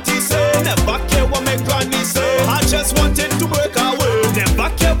my auntie say, never care what my granny say. I just wanted to break away. Never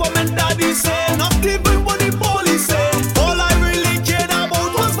care what my daddy say, not even what the police say. All I really cared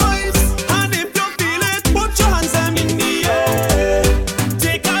about was vibes. And if you feel it, put your hands them in the air.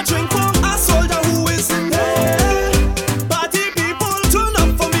 Take a drink for a soldier who is in there. Party people, turn up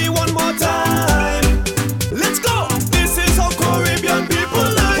for me one more time. Let's go. This is how Caribbean people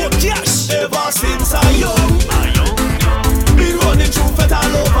like. Oh, gosh. Ever since I young, been running through fat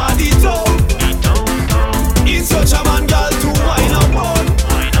all over the town. In such a man girl to wine up on.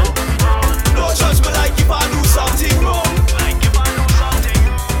 No judge me like if I do something wrong.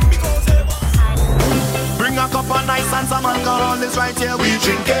 Because Bring a cup of nice and some alcohol is right here we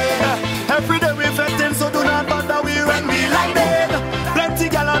drinking. Every day we fetting, so do not bother we when we like them. Plenty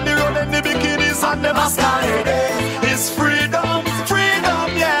gal on the road in the bikinis and the masquerade. It's freedom,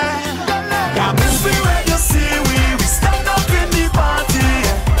 freedom, yeah. Yeah, everywhere you see we stand up in the party.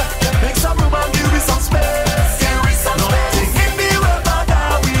 Make some room and give me some space. Nothing in the world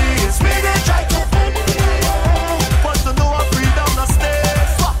bother we. It's me they try to bend me. But to know our freedom no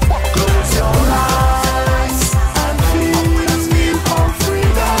stays. Close your eyes and feel our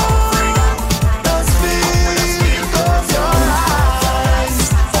freedom. Just feel. Close your eyes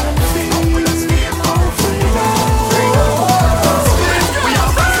and feel our freedom. We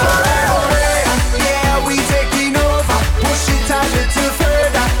are yeah, we taking over. Push it a little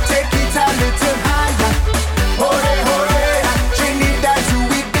further, take it a little higher. Hore, hore, Trinidad to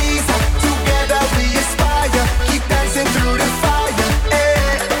Ibiza, together we aspire. Keep dancing through the fire. Hey,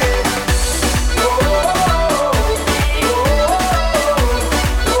 hey. Oh, oh, oh,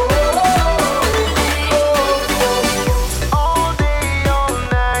 oh, all day, all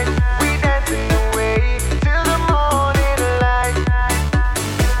night, we dancing away till the morning light.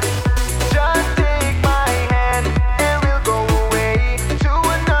 Just take my hand and we'll go away to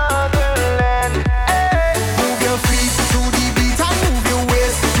another land. Hey. Move your feet to the beat and move your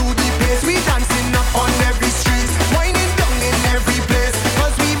waist to the pace. We dancing up on every street, winding down in every place.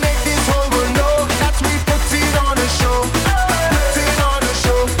 Cause we make this whole world know that we put it on a show. Put it on a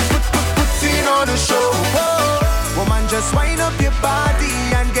show. Put it on a show. Whoa. Woman, just wind up your body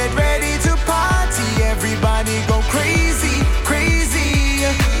and get ready to party. Everybody go crazy, crazy.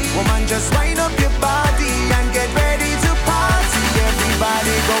 Woman, just wind up your body and get ready to party.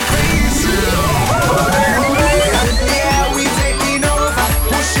 Everybody go crazy. Yeah, we taking over.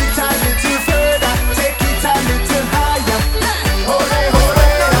 Push it a little further, take it a little higher. Hore, hore,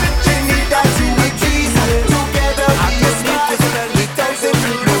 Trinidad to Ibiza, together we aspire. We dancing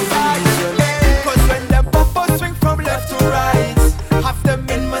through the fire. Cause when them poppers swing from left to right, have them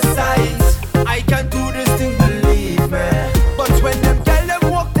in my sights. I can do this thing, believe me. But when them girl them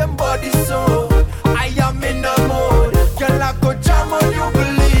walk them body so, I am in the mode. Girl, I go jam on you,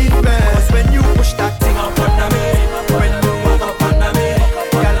 believe me. Cause when you push that thing up under me, when you walk up under me,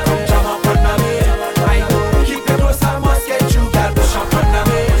 girl, come jam up under me. I keep it close, I must get you, girl, push up under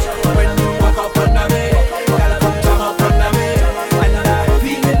me. When you walk up under me, girl, come jam up under me. And I'm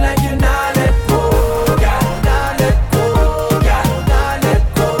feeling like you not let go, girl, not let go, girl, not let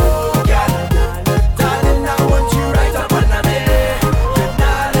go, girl. Darling, I want you right up under me. You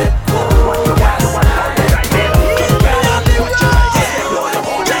not let go, girl, not let go,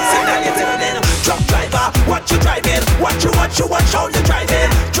 Truck driver, what you driving? Watch how you driving.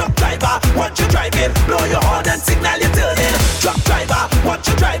 Truck driver, what you driving? Blow your horn and signal you turning. Truck driver, what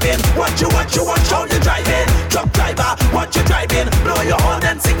you driving? Watch how you driving. Truck driver, what you driving? Blow your horn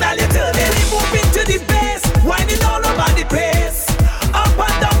and signal you turning. We moving to the bass, winding all over the place. Up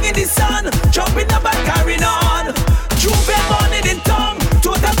and down in the sun, jumping up and carrying on. Juve morning in town,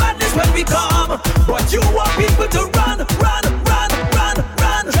 total madness when we come. But you want people to run, run, run, run,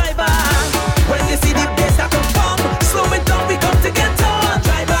 run. Driver, when you see the bass that come from, slow it down, we come to get on.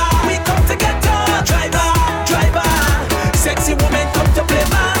 Driver, we come to get on. Driver, driver, sexy woman come to play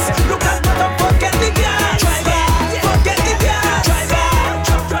mass. Look at what I'm forgetting.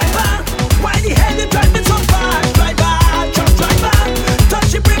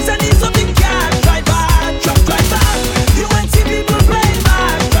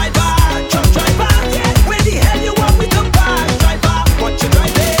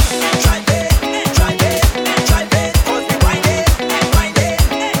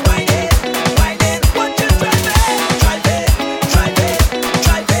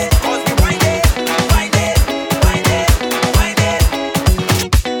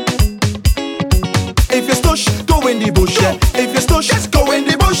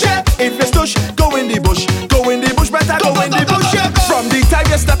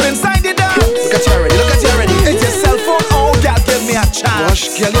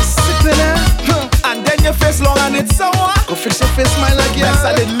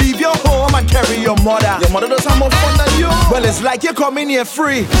 mother does have more fun than you. Well, it's like you come in here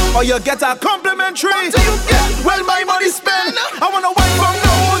free, or you get a complimentary. What do you get? Well, my money spent. I wanna wine from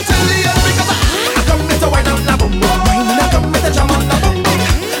now till the end because I come here to wine on the boom boom. I come here to jam on the boom boom.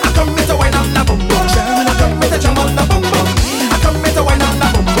 I come here to wine on the boom boom. I come here to jam on the boom boom. I come here to wine on the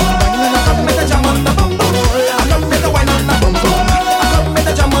boom boom. I come here to jam on the boom boom. I come here to wine on the boom boom. I come here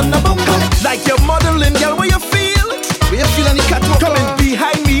to jam on the boom boom. Like you're modeling, girl, where you feel? Where you feel any catwalk coming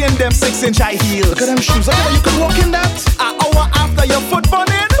behind me in them 6-inch high heels? Look at them shoes, I know you can walk in that. An hour after your foot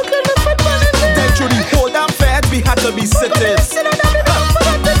bunning. Look at the foot bunning. Then through the whole damn fed, we had to be sitting.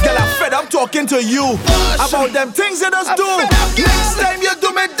 Girl, I'm fed up talking to you about them things you just do. Next time you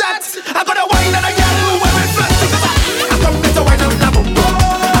do me that, I gotta wine and I get you when we flex. I come here to wine on the boom boom.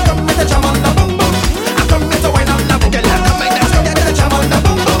 I come here to jam on the boom boom. I come here to wine on the boom boom. I come here to jam on the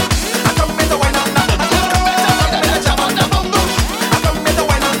boom boom. I come here to wine on the boom boom. I come here to jam on the boom boom. I come here to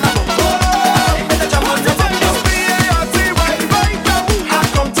wine on the boom boom. I come here to jam on the boom boom. B.A.R.T. right now. I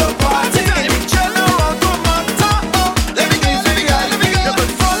come to party. General Montano. Let me give you the guy. You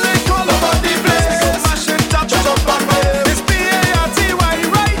could fall in all over the place. Mash it up, jump on me. It's B.A.R.T.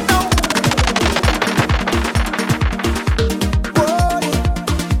 right now. Boy,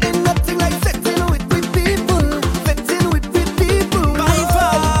 ain't nothing like fitting with people. Fitting with people. By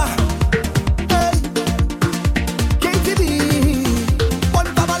far. Hey, KTB, one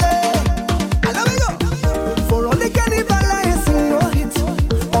family. I love you. For all the carnival, I sing no hit.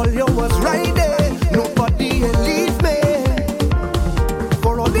 All you was right there. Nobody ain't leave me.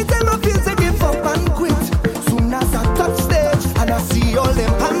 For all the time I feel to give up and quit. Soon as I touch stage and I see all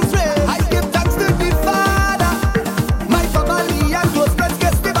them hands raised, I give thanks to the Father. My family and close friends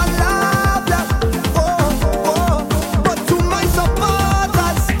get give and laughter. But to my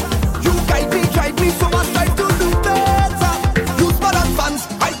supporters, you guide me, so I strive to do better. You small and fans,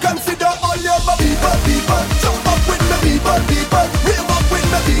 I consider all your people. Jump up with the people. Rave up with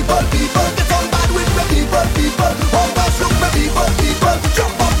the people. Get on bad with the people. Overshoot the people.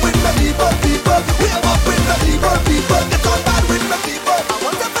 Jump up with the people. Rave up with the people. Get on bad with the people. I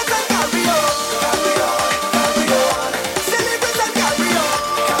want to fit and carry on. Celebrate and carry on.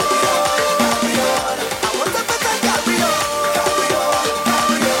 I want to fit and carry on.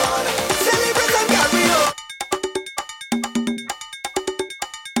 Celebrate and carry on.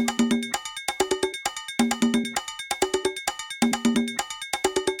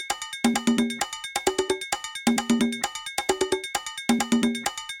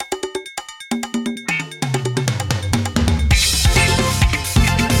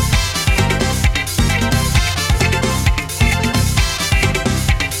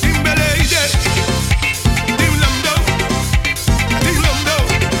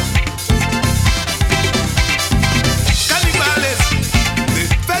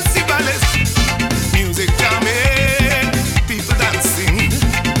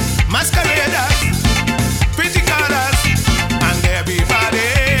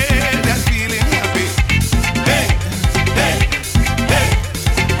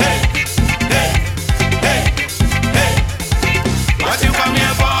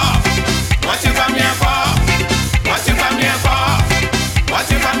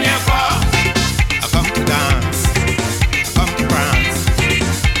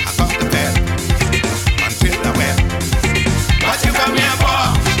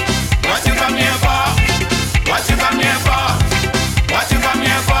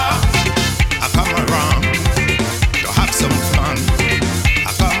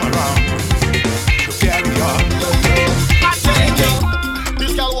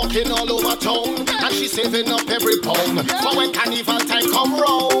 walking all over town, and she's saving up every pound for when carnival time come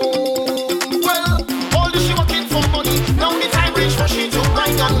round. Well, all this she working for money, now the time reach for she to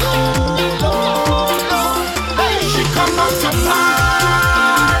grind and low. Hey, she come out to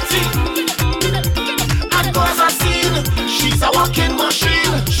party, and cause a scene. She's a walking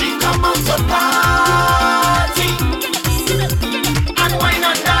machine. She come out to party, and wine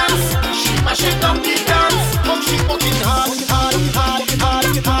and dance. She mashing up the dance. How she working hard.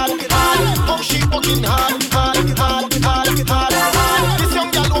 How she working hard. This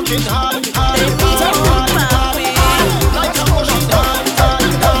young girl working hard. Like a ocean hard.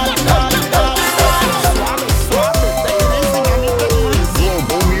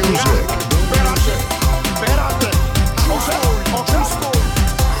 Global music.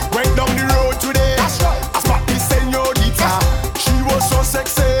 Went down the road today. I spot this señorita. She was so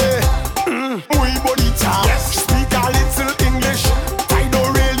sexy. Muy bonita. Speak a little English. I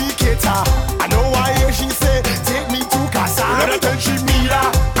don't really cater. I know why she say take me to casa. Let her tell she mira.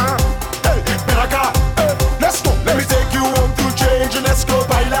 Hey, Beraca. Let's go. Let me take you home to change. Let's go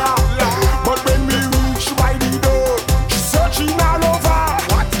baila. But when we reach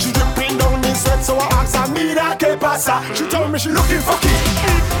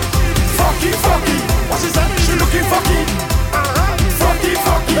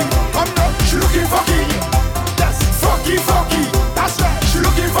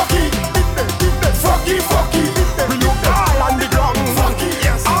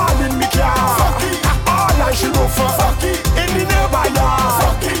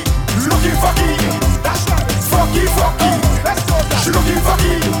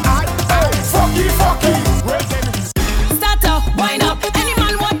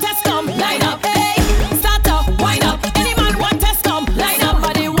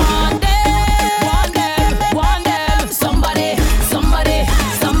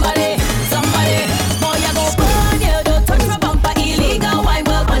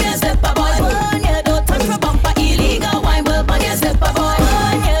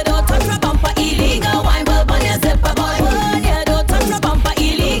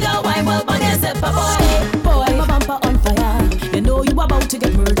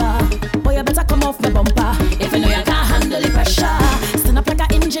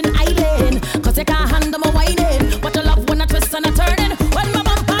watching idling. Cause you can't handle my whining. But you love when I twist and I turning. When my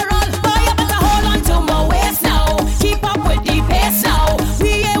bumper roll, boy, you better hold on to my waist now. Keep up with the pace now.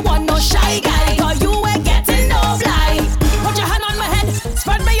 We ain't want no shy guy. Cause you ain't getting no blind. Put your hand on my head.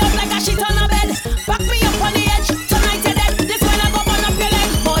 Spread me up like a sheet on a bed. Back me up on the edge. Tonight you're dead. This when I go burn up your leg.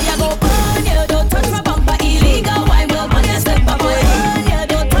 Boy, you go burn. You don't touch my bumper. Illegal wine will burn your slipper, boy. Burn. You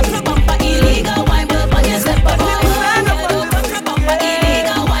don't touch my bumper. Illegal wine will burn your slipper, boy. Burn. You don't touch my bumper.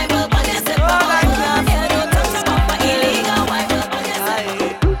 Illegal wine will burn your slipper, boy. Burn. You don't touch my bumper. Illegal wine will burn your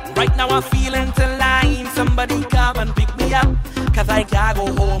slipper. Right now I'm feeling to line. Somebody come and pick me up. Cause I can't go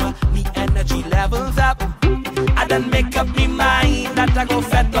home. Me energy levels up. I done make up me mind that I go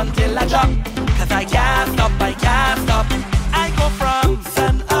fat until I drop. Cause I can't stop, I can't stop. I go from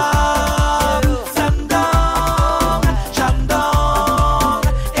sun up, sundown, shandong,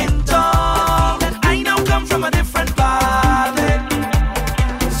 in dawn. I now come from a different body.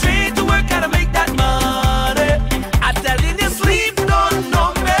 Straight to work, gotta make that money. I telling you, sleep don't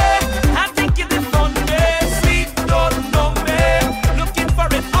know me. I think it is on me. Sleep don't know me. Looking for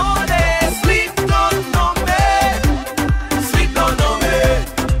it all day. Sleep don't know me. Sleep don't know me.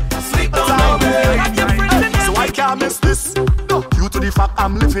 Sleep don't know me. So I can't miss this. Due to the fact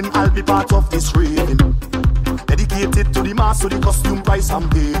I'm living, I'll be part of this raving. Dedicated to the mass, so the costume price I'm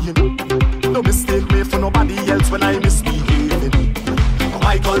paying. No mistake made for nobody else when I misbehaving.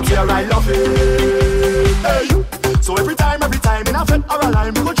 My culture, I love it. Hey. So every time in a fete or a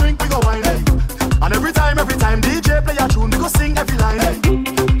line, we go drink, we go wine. Hey. And every time DJ play a tune, we go sing every line. Hey.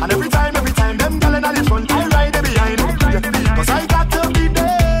 And every time, them gal in the front, I ride it behind. Yeah. Cause I got to be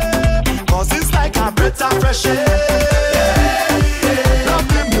there. Cause it's like a breath of fresh air. Love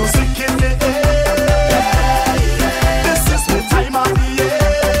the music in the air. This is the time of the year.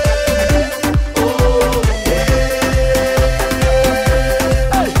 Oh, yeah.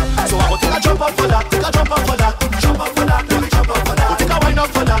 Hey. So I go take a jump up for that, take a jump up for that, jump up for that, let me jump up for that. Take a wine up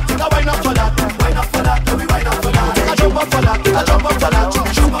for that, take a wine up for that, wine up for that, let me wine up for that. Take a jump up for that, take a jump up for that,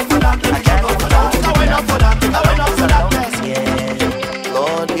 jump up for that, let me jump up for that. Take a wine up for that, take a wine up for that. Yeah.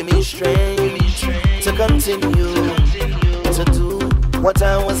 Lord, give me strength to continue to do what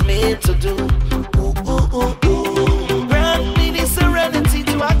I was made to do. Ooh, ooh, ooh, ooh. Grant me the serenity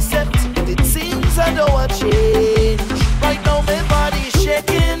to accept. It seems I don't want change. Right now my body's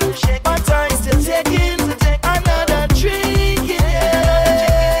shaking, but I'm still taking another drink.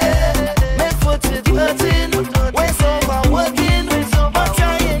 Yeah. My foot is hurting, waist overworking, but I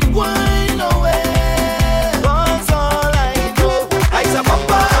ain't going nowhere. Cause all I know, I's a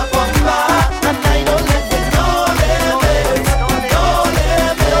bumper, and I don't live with no limits, no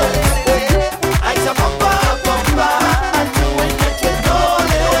limits. I's a bumper, I'm doing it with no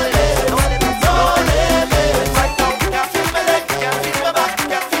limits, no limits. Right now, can't feel my leg, can't feel my back,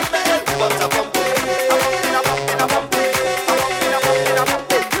 can't feel my head, but I'm bumping, I'm bumping,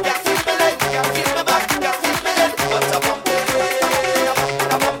 can't feel my leg, can't feel my back, can't feel my head, but I'm bumping,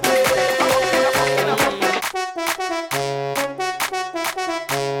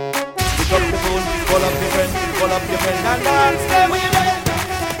 Pick up the phone, call up your friend, and dance them. Where you there?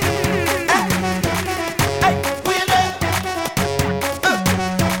 Hey, where you there?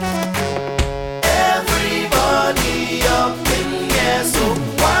 Everybody up in here, so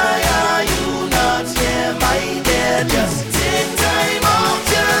why are you not here, my dear? Just take time out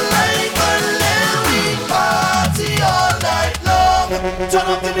your life and let me party all night long. Turn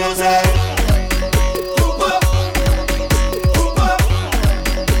up the music. Hoop up. Hoop up.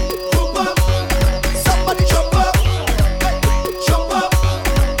 Hoop up. Somebody jump up. Hey, jump up.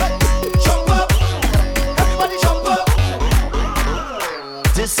 Hey, jump up. Everybody jump up.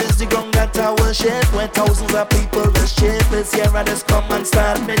 This is the ground that I worship, where thousands of people will shape. This year I just come and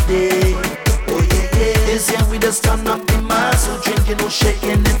start my day. Oh yeah, yeah. This year we just turn up the mass, so drinking, no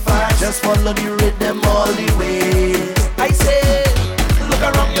shaking it fast. Just follow the rhythm all the way. I say, look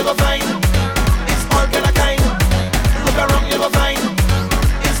around, you go find it's all kind of kind. Look around, you go find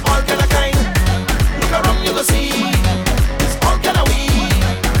it's all kind of kind. Look around, you go see it's all kind of we.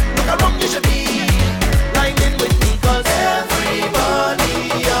 Look around, you should be lining with me, cause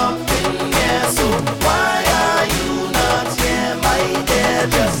everybody up in here. So why are you not here, my dear?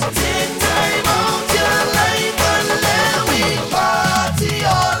 Just take time out your life and let me party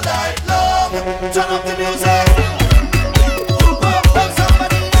all night long. Turn up the music. Hoop up, make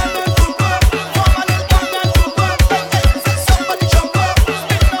somebody dance. Hoop up, form a little band and hoop up. Hey, somebody jump up,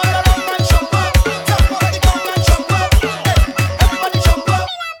 spin all around and jump up. Jump up the ground and jump up. Hey, everybody jump up.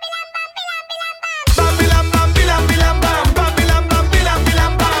 Bambilam, bambilam, bilam, bam. Bambilam, bambilam,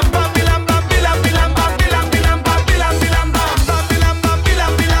 bilam, bam. Bambilam, bambilam, bilam, bam. Bilam, bilam, bambilam, bilam, bam. Bambilam,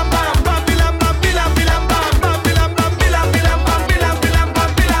 bambilam, bilam,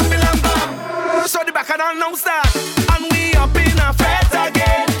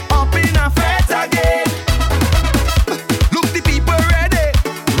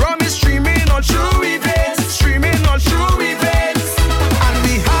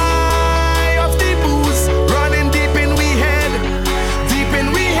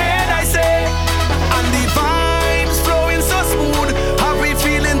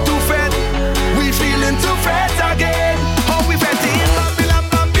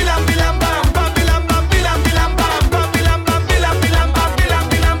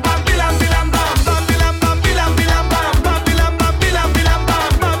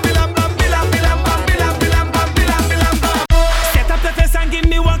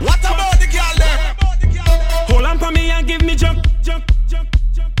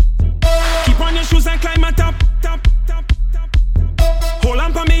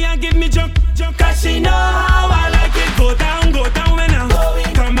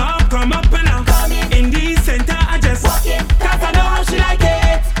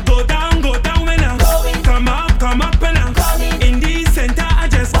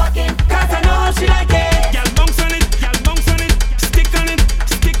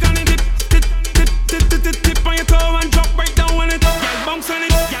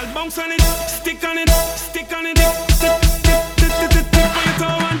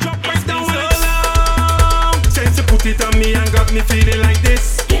 got me feeling like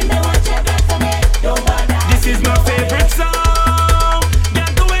this. Give me what you got for me, don't bother. This is my favorite song.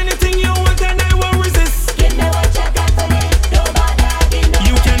 Girl, do anything you want and I won't resist. Give me what you got for me, don't bother. Give me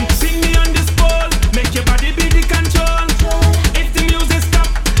You can sing me on this pole, make your body be the control. If the music stop,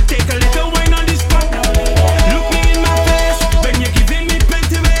 take a little wine on this spot. Look me in my face when you're giving me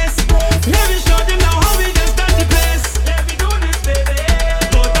plenty ways. Let me show them now how we just done the place. Let me do this, baby.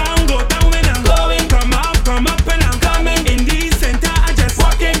 Go down when I'm going. Come up when I'm coming. In the center, I just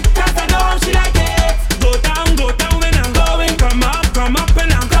walking. Cause I know she like it. Go down when I'm going. Come up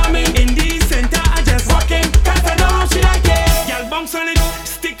when I'm coming. In the center, I just walking. Cause I know she like it. Y'all bounce on it,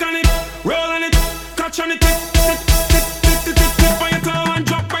 stick on it, roll on it, catch on it, tip on your toe and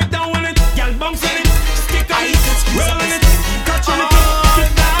drop right down on it. Y'all bounce on it, stick on it, roll on it, catch on it,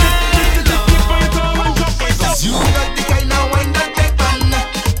 tip on your toe and drop right down. You got the kind of wine that take man.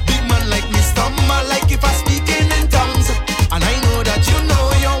 Big man like me stumble like if I speaking in tongues. And I know that you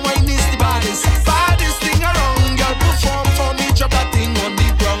know your wine is the baddest thing around. Girl, perform for me, drop that thing on the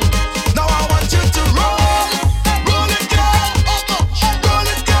ground. Now I want you to roll it, girl. Roll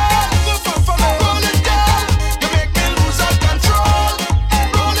it, girl. Perform for me, roll it, girl. You make me lose all control.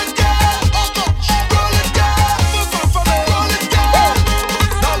 Roll it, girl. Roll it, girl. Perform for me, roll it, girl.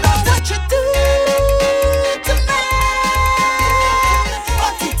 Now that's what you do to me.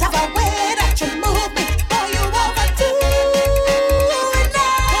 But it have a way that you move me. Oh, you overdo it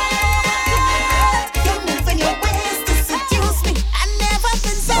now. You're moving your ways to seduce me. I never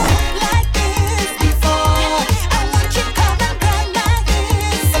been so like this before. I want you come and run like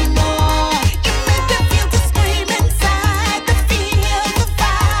this some more. You make me feel to scream inside, the feel, the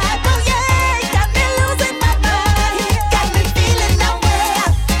vibe. Oh yeah, got me losing my mind. Got me feeling that way,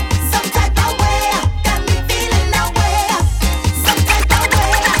 some type of way. Got me feeling that way, some type of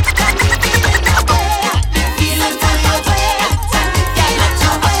way. Got me feeling that way, feeling type of way. Got me feeling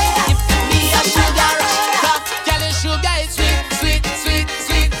that way. Me a sugar rush. Girl, your sugar is sweet, sweet, sweet,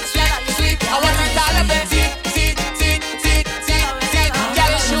 sweet, sweet, sweet. I want it all of it, sweet, sweet, sweet, sweet, sweet, sweet. Girl,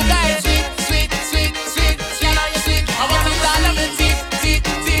 your sugar is sweet, sweet, sweet, sweet, sweet, sweet. I want it all of it, sweet, sweet,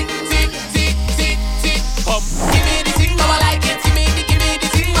 sweet, sweet, sweet, sweet, sweet. Come, give me the thing how I like it. Give me the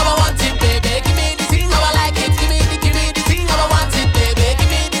thing how I want it, baby. Give me the thing how I like it. Give me the thing how I want it, baby. Give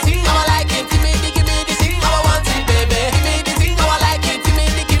me the thing how I like it. Give me the thing how I want it, baby. Give me the thing how I like it. Give me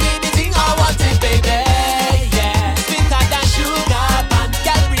the thing how I want it, baby. Yeah, sweeter than sugar, man.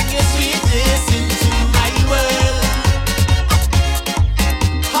 Girl, bring your sweetness into my world.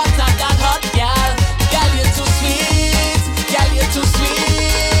 Hotter than hot, girl. Girl, you're too sweet. Girl, you're too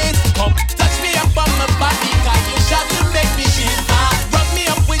sweet. Come, touch me up on my body, 'cause you shot to make me shiver. Rub me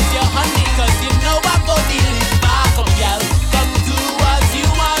up with your honey, 'cause you know I go deliver. Come, girl, come do what you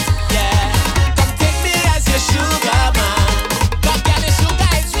want, yeah. Come take me as your sugar, man. Come, girl, your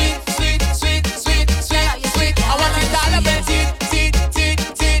sugar is sweet, sweet, sweet, sweet, sweet, sweet. I want it all of it, sweet, sweet, sweet,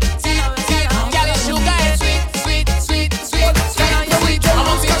 sweet, sweet, sweet. Girl, your sugar is sweet, sweet, sweet, sweet, sweet, sweet. I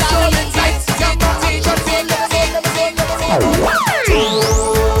want it all of it, sweet, sweet, sweet, sweet, sweet.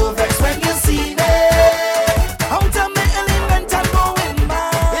 So vex when you see me out of my element and going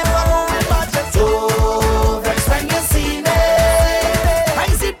mad. So vex when you see me. I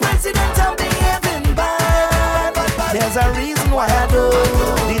see president and behaving bad. There's a reason why I do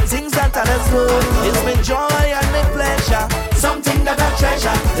the things that others do. It's my joy and my pleasure, something that I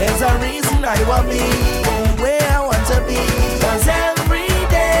treasure. There's a reason I want me where I want to be. 'Cause every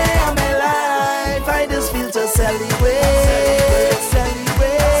day of my life I just feel to celebrate,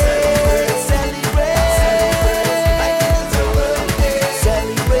 celebrate, celebrate, celebrate,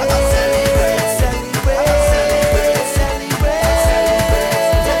 celebrate, celebrate,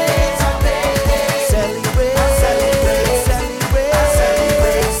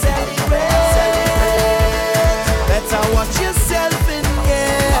 celebrate. Better watch yourself in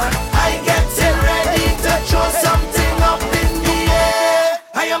here. I getting ready to throw something up in the air.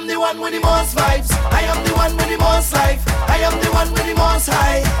 I am the one with the most vibes. I am the one with the most life. I am the one with the most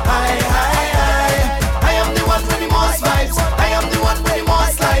high. I am the one with the most vibes. I am the one with the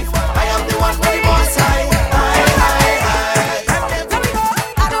most life. I am the one with the most high.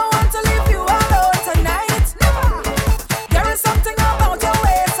 I don't want to leave you alone tonight. There is something about your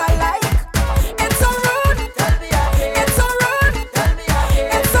ways I like. It's so rude. It's so rude.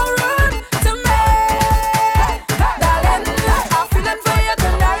 It's so rude to me. Darling, I'm feeling for you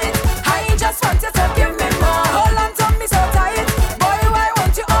tonight. I just want you to give me more. Hold on to me so tight. Boy, why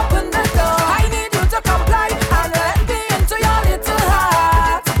won't you open the door? I need you to comply and let me into your little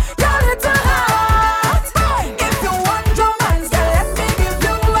heart. Your little heart.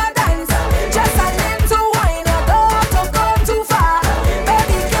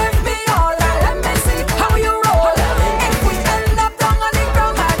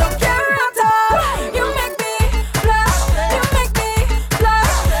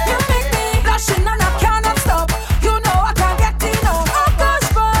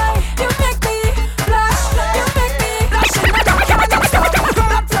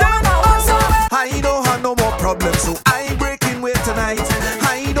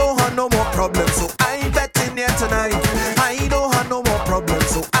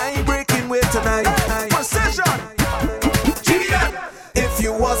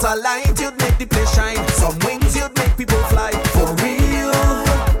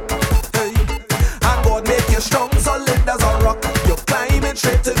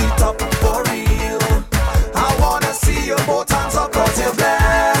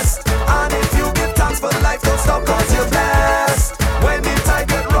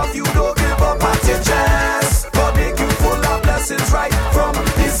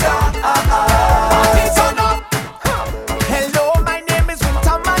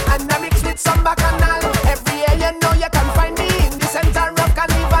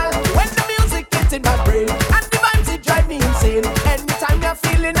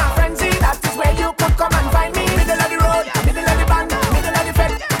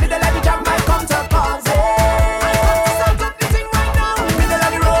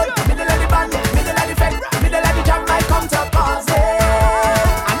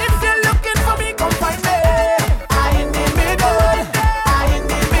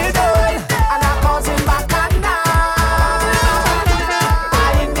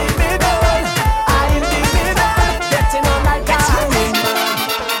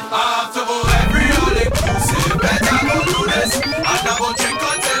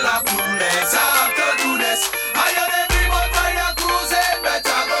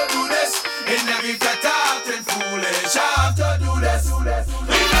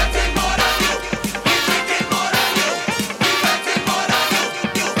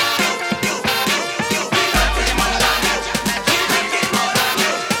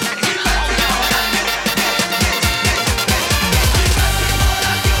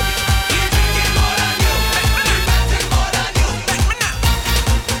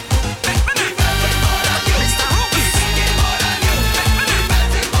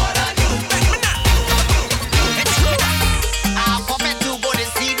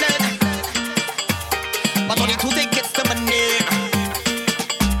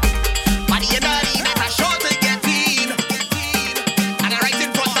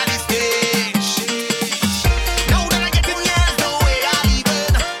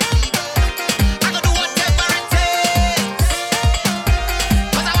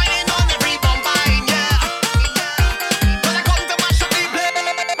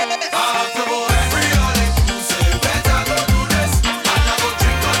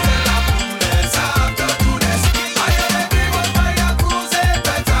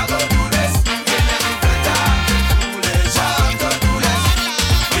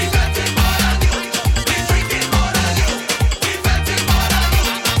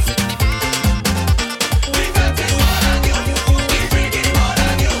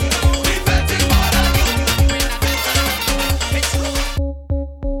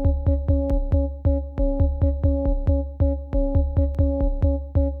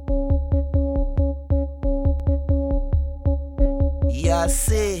 I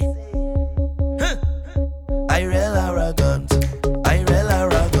say, I real arrogant,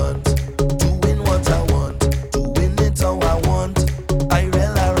 doing what I want, doing it how I want. I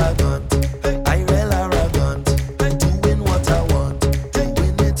real arrogant, doing what I want,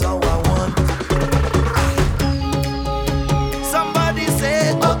 doing it how I want. Somebody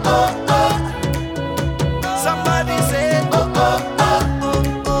said, oh oh oh. Somebody said, oh oh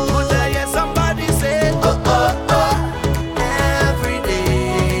oh. Would I hear somebody said, oh oh oh. Every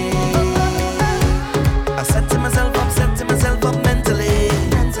day. I said to myself up mentally.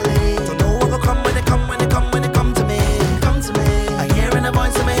 To know what will come when it come to me. I hear in a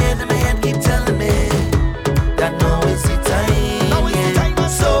voice in my head keep telling me that now is the time. Yeah.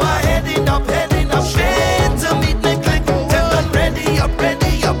 So I heading up straight to meet my clique. Tell them ready up, be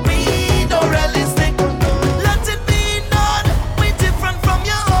no realistic. Let it be known, we different from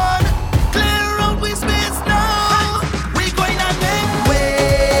your own. Clear out we space now. We going to make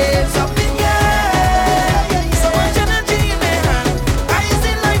waves up in here. So much energy in my hand. I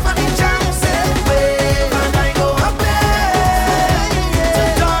see life on the jam set wave, and I go up there to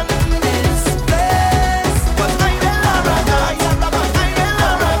done this place. But I will arrogant,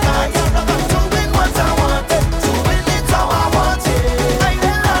 doing what I want, doing it how I want. I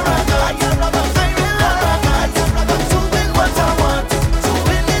will arrogant, doing what I want,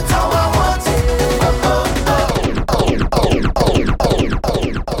 doing it how I want.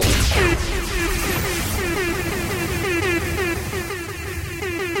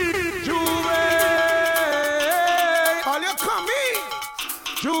 Juve, all you coming?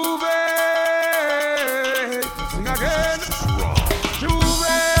 Juve, sing again. Juve,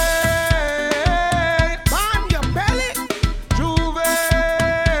 bang your belly. Juve,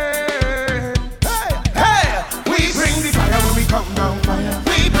 hey, we bring the fire when we come down fire.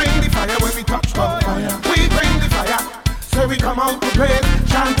 We bring the fire when we touch down fire. We bring the fire, so we come out to play,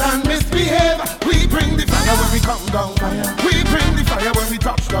 chant and misbehave. We bring the fire when we come down fire. We bring the fire when we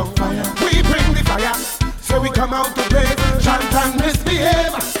touch down fire. We bring the fire, so we come out to play, chant and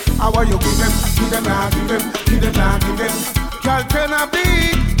misbehave. How are you give them, nah, give them. Girl turn a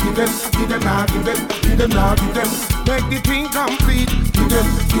beat, give them, nah, give them. Make the thing complete, give them,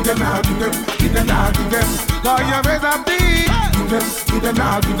 nah, give them. Cause you raise a beat, give them,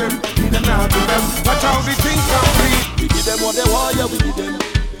 nah, give them. Watch how the thing complete. We give them what they want, yeah, we give them.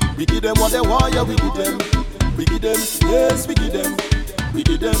 We give them what they want, yeah, we give them. We give them, yes, we give them.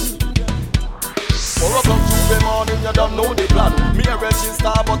 4 o'clock Tuesday morning, you don't know the plan. Me a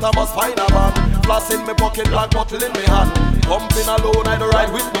register, but I must find a van. Flash in my pocket, black bottle in my hand. Pumping alone, I don't ride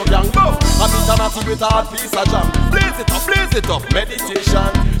with no gang. Go! I meet a natty with a hard piece of jam. Blaze it up,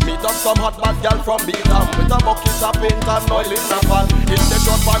 meditation. Meet up some hot bad girl from B.A.M. With a bucket of paint and oil in a pan. In the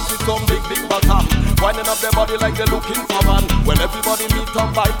short pants with some big butter. Winding up their body like they're looking for man. When everybody meet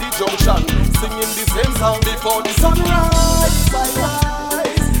up by the junction, singing the same song before the sunrise.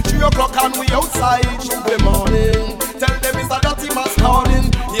 3 o'clock and we outside Tuesday morning. Tell them it's a dirty mass calling.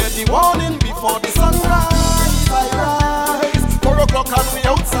 Hear the warning before the sunrise. I rise. 4 o'clock and we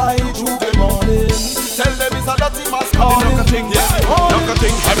outside Tuesday morning. Tell them it's a dirty mass calling. Knock a thing.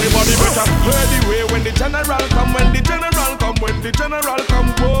 Everybody better clear the way when the general come.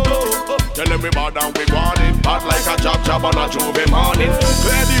 Whoa. Tell them we bad and we warning. Bad like a job on a Tuesday morning.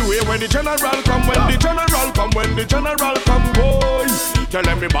 Clear the way when the general come. Whoa. Tell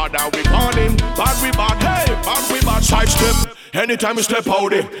them we bad and we warning. Bad we bad. Side step. Anytime we step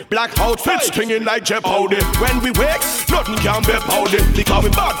out it. Black outfits stinging like Jeopardy. When we wake, nothing can be powder. Because we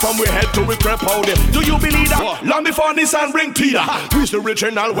bad from we head to we crep powder. Do you believe that? Long before this and bring teeter. We's the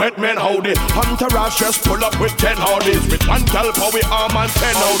original wet man howdy. Entourage just pull up with 10 howdies. With 1 gal for we arm and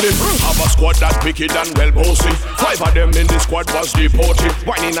 10 howdies. Have a squad that's wicked and well bossy. 5 of them in the squad was deported.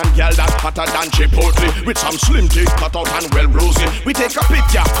 Whining and gal that's hotter than Chipotle. With some slim dick cut out and well rosy. We take a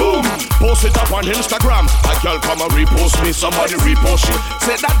picture, boom, post it up on Instagram. A gal come and repost me, somebody repost it.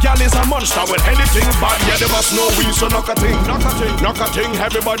 Say that gal is a monster when anything bad. Yeah, they must know we, so knock a thing,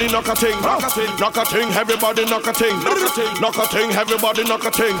 everybody knock a thing, everybody knock a thing, everybody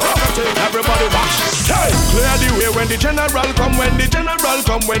watch. Hey, clear the way when the general come, boy. Look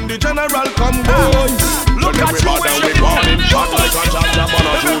at you when you warning, shot like a jab on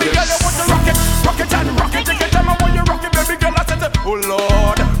a Tuesday. Baby girl, you want to rock it, take it time when you rock it, baby girl, I said, oh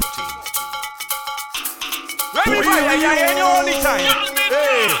Lord. Baby boy, yeah, any only time.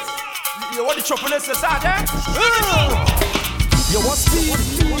 Hey, you want the choppiness aside, eh? You want speed,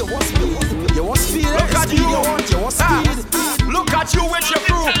 Look at you, Look at you with your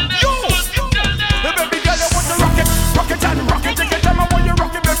crew. Hey, baby girl, you want to rock it, take it time when you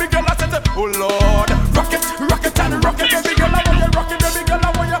rock it, baby girl, I said, oh Lord. Rock it and rock it, baby girl, I want you rock it, baby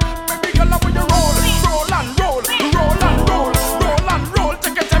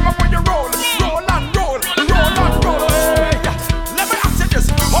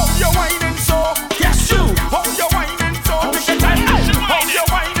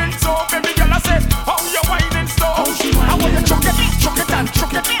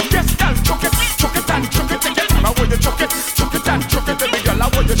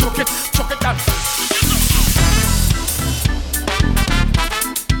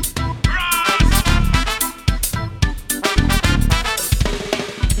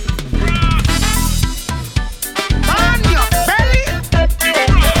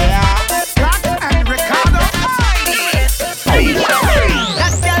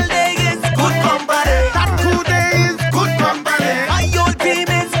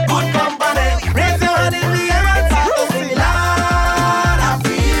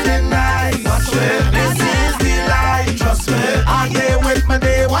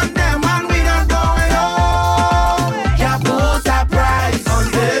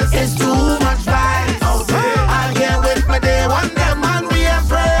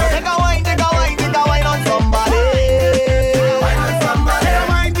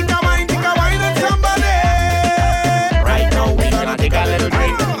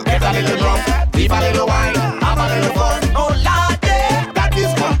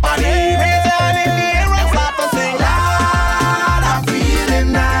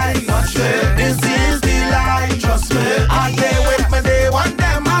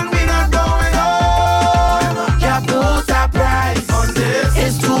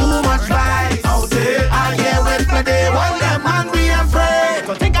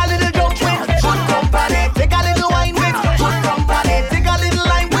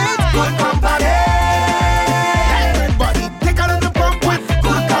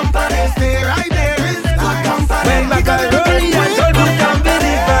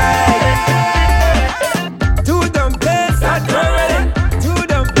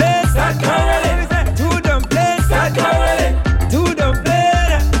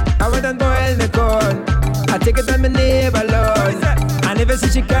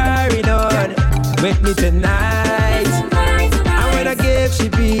she carried on with me tonight. And when I gave she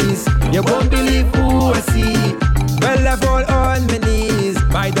peace, you won't believe who I see. Well, I fall on my knees,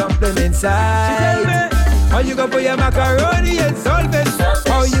 my dumpling inside. How you go put your macaroni and solve it?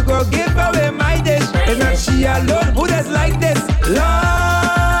 How you go give away my dish? It's not she alone who does like this. Lord,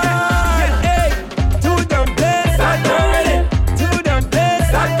 hey, two dumplings, I can't really. Two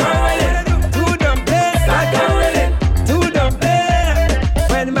dumplings, I can't really. Two dumplings, I can't really. Two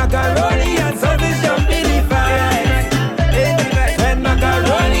dumplings. When macaroni and solve jumping the fire. When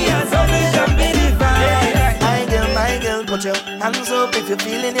macaroni and solve jumping the fire. My girl, put your hands up if you're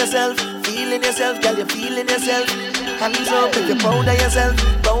feeling yourself. Feeling yourself, girl, you're feeling yourself. Hands up if you're proud of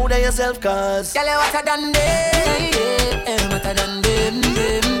yourself, cause girl, you hotter than them, hotter than them.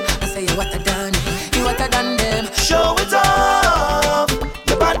 I say you hotter than them. Show it off,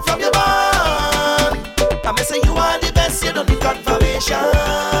 you're bad from your band. I may say you are the best, you don't need confirmation.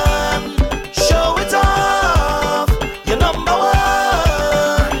 Show it off, you're number one.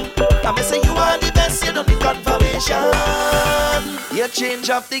 I may say you are the best, you don't need confirmation. You change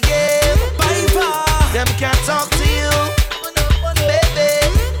up the game, by far. Them can't talk to you, baby.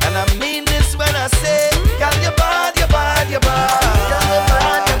 And I mean this when I say, girl, you're bad, you're bad, you're bad.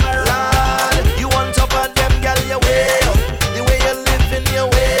 Lord, you on top of them, girl, you're way up. The way you're living, you're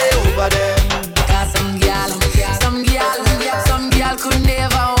way over them. Cause some girl could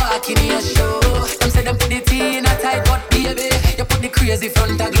never walk in your show. Them say them put the tea in a tight pot, baby. You put the crazy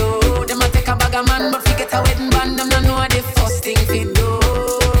front of glow. Them a take a bag of man, but forget a wedding band. Them don't know the first thing fi do.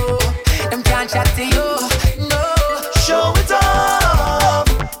 Them can't chat to you, no. Show it off,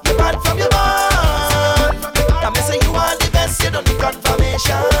 you're bad from your band. I may say you are the best, you don't need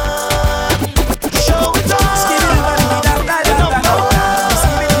confirmation. Show it off, you're number one.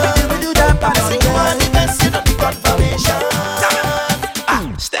 I may say you are the best, you don't need confirmation.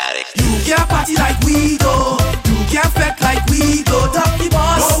 Static. You can't party like we do. You can't fake like we do. Top the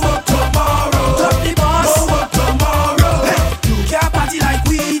boss. No work tomorrow. Top the boss. No work tomorrow. Hey, you can't party like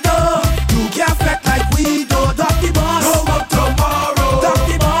we do. You can't fake like we do. Top the boss. No work tomorrow. Top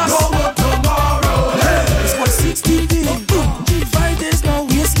the boss. No work tomorrow. Hey, it's 160 days. 5 days no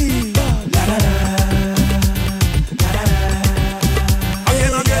wasting. La la la.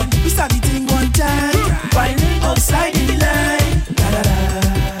 Again. We start the thing one time. Finding outside in the line. La la la.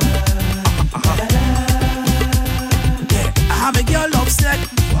 I have a girl upset.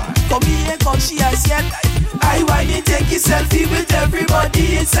 Come here, come she has yet. I want to take a selfie with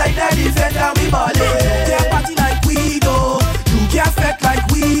everybody inside the event and we ball it. Can't party like we do. You can't fake like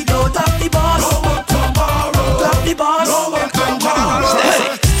we do. Top the boss. No work tomorrow. Top the boss. No work tomorrow.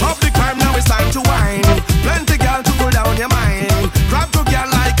 Stop the crime, now it's time to wine. Plenty girl to cool down your mind. Grab to girl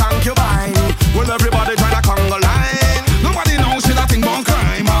like concubine. When everybody tryna conga line. Nobody knows shit a thing about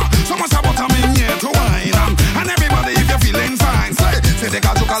crime. So much about them in here to wine. And everybody if you're feeling fine. Say they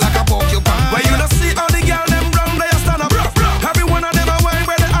got you like a porcupine. Where you don't see all the girl them round there stand up. Every one of them a wine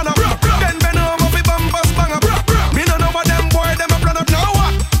where they hand up. Then bend over fi bumpers bang up. Me no know what them boy them a plan up. Now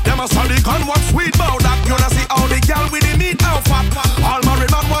what? Them a study con what sweet bout that. You don't see all the girl with the meat out fat. All married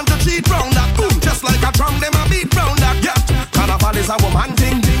man want to cheat round that. Just like a drum them a beat round that. Yeah. Carnival is a woman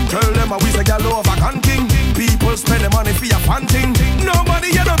thing. Tell them a we say girl over king. People spend the money for your fun thing.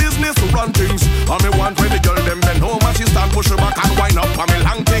 Nobody had no business to run things. And me want when the girl them bend over, she stand push her back and wind up on me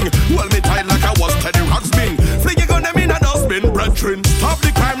long thing. Hold me tight like I was Teddy Ruxpin. Fling you gun them in a dustbin, brethren. Stop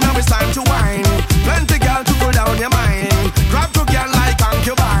the crime, now it's time to wine. Plenty girl to cool down your mind. Grab to girl like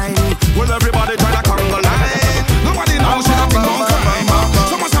concubine. When everybody try to conga line. Nobody knows shit nothing on crime.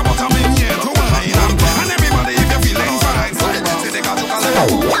 So much about them in here to wine. And everybody if you're feeling fine. So they got to call it.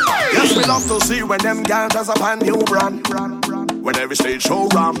 Yes, we love to see when them girls dress up a new brand. When every stage show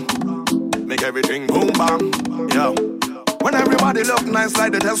ram, make everything boom bam. Yeah. When everybody look nice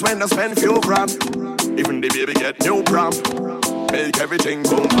like they just when they spend few grand. Even the baby get new prom, make everything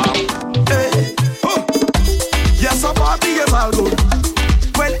boom bam. Hey, oh. Yes, a party is all good.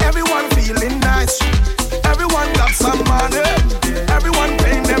 When everyone feeling nice, everyone got some money, everyone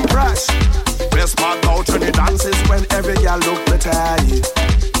paying them price. Best part out when it dances when every girl look pretty.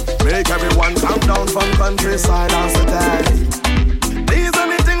 Make everyone come down from countryside and city. These are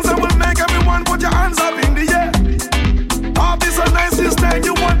the things that will make everyone put your hands up in the air. All this so nice this time,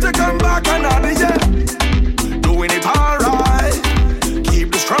 you want to come back another year. Doing it alright,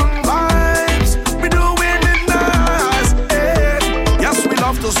 keep the strong vibes. We doing it nice, hey. Yes, we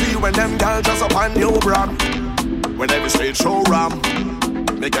love to see when them girls dress up on new brand. When every stage show ram,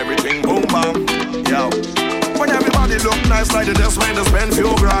 make everything boom bam, yo. When everybody look nice like they just when they spend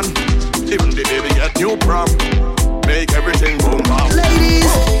few grand. Even the baby get new prom, make everything boom bam.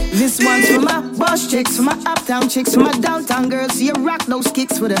 Ladies, this one's for my boss chicks, for my uptown chicks, for my downtown girls. See you rock those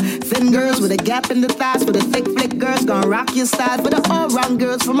kicks for the thin girls with a gap in the thighs, for the thick flick girls gonna rock your style, for the all-round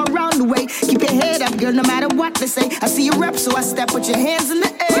girls from around the way. Keep your head up, girl, no matter what they say. I see you rep, so I step with your hands in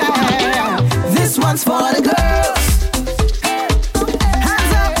the air. This one's for the girls.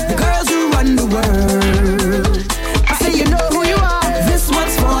 Hands up, the girls who run the world. I say you know who you are. This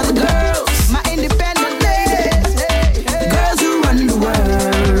one's for the girls, my independent ladies, the girls who run the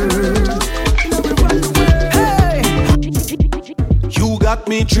world. Hey, You got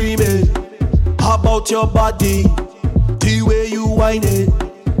me dreaming about your body, the way you whine it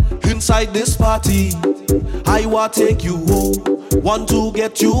inside this party. I want take you home, want to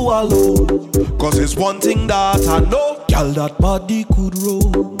get you alone. Cause it's one thing that I know, girl, that body could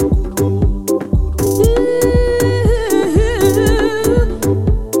roll.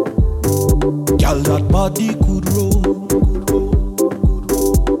 Girl, that body could roll.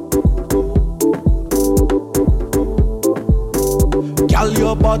 Girl,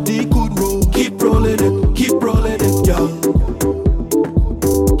 your body could roll. Keep rolling it, girl. Keep rolling it, girl.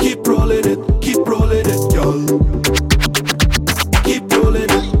 Keep rolling it, girl.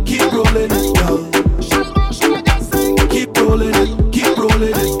 Keep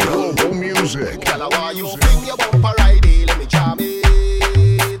rolling it, girl. Home music. Girl, I want you fling your bumper right here, let me jam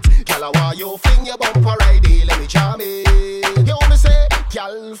it. Girl, I want you fling your bumper right here, let me jam it. You me say,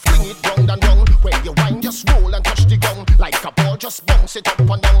 girl, fling it round and round. When you whine, just roll and touch the ground. Like a ball, just bounce it up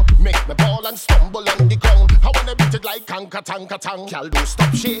and down. Make me ball and stumble on the ground. I wanna beat it like kanka tanka tang. Girl, don't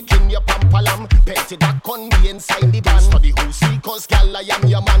stop shaking your pampalam. Paint it back on me inside the band. Study who see, cause girl, I am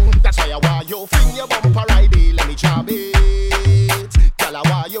your man. That's why I want you fling your bumper right here, let me jam it. Girl, I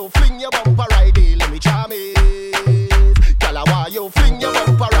want you fling your bumper right here, let me jam it. Girl, I want you fling your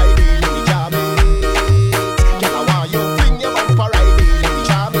bumper right here, let me jam it. Girl, I want you fling your bumper right here, let me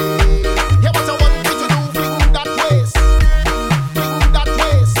jam it. Yeah, what I want you to do, fling that waist, fling that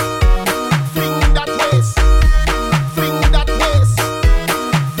waist, fling that waist, fling that waist,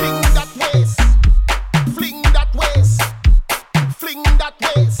 fling that waist, fling that waist, fling that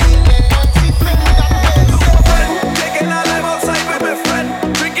waist, fling that waist. Taking a life outside with my friend,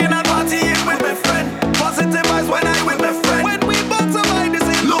 drinking and partying with my friend. Positive vibes when I with my friend. When we both survive this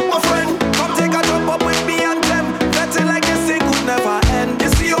thing, look my friend, come take a jump up with me and them. Betting like this thing could never end. You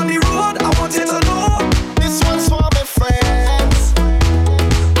see on the road, I want you to know. This one's for my friends.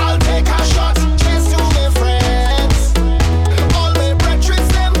 I'll take a shot, cheers to my friends. All my brethren,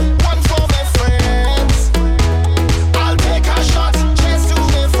 them, one for my friends. I'll take a shot, cheers to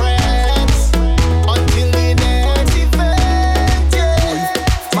my friends. Until the next event, yeah.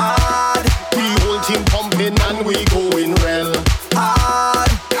 Mad, the whole team pumping and we going well. Hard,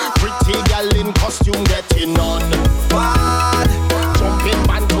 pretty gal in costume getting on. Bad, jumping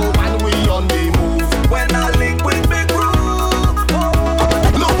band to band, we on the move. When I link with big group,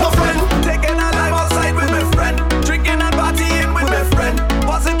 Look, my friend. taking a life outside with my friend, drinking and partying with my friend.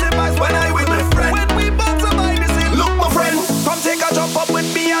 Positive vibes when I with my friend. When we both survive this thing, Look, my friend. come take a jump up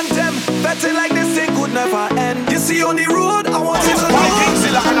with me and them. Betting like this thing could never end. You see on the road, I want you to know.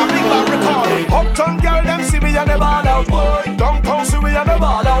 Uptown girl, them see me and they ball out, boy. Downtown see we and they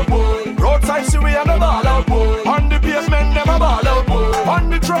ball out, boy. Roadside see we and they ball out, boy. On the pavement, them a ball out, boy. On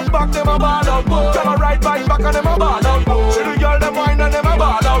the truck back, them a ball out, boy. Girl a ride bike back and them a ball out, boy. See the girl, them wine and them a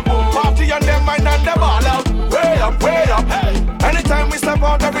ball out, boy. Party and them wine and they ball out. Way up, hey. Anytime we step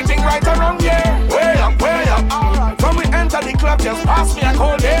out, everything right around here. Way up. Alright. From we enter the club, just pass me a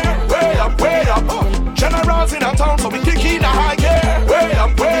cold air. Way up. Generals in a town, so we kick in a high gear. Way up.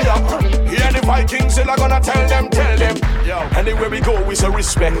 Hear the Vikings, still I gonna tell them. Yo. Anywhere we go, we say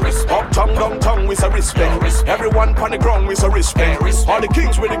respect. Uptown, downtown, we say respect. Everyone on the ground, we say respect. All the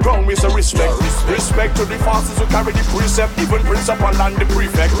kings with the ground, we say respect. Respect to the fastest who carry the precept. Even principal and the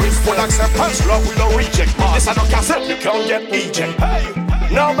prefect. Full acceptance, love we don't reject. This I don't cancel, you can't get eject. Hey.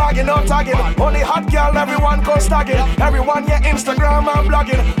 No bagging, no tagging. Only hot girl, everyone go stagging. Everyone yeah, Instagram and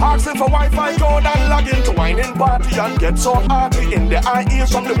blogging. Asking for Wi-Fi code and login. To wine in party and get so hearty. In the IE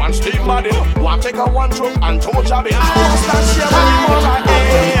from the one Steve Madden. One take a one trip and two jabbing.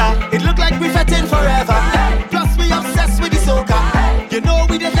 It look like we fetting forever. Plus we obsessed with the soca. You know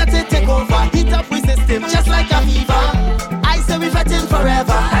we just let it take over. Heat up with system just like a fever. I say we fetting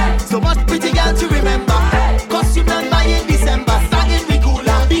forever. So much pretty girl to remember. Costume and buy in December. Starting we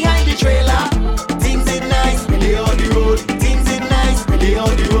cooler behind the trailer. Things is nice, we dey on the road. Things is nice, we dey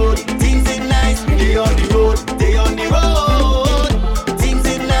on the road. Things is nice, we dey on the road. They on the road. Things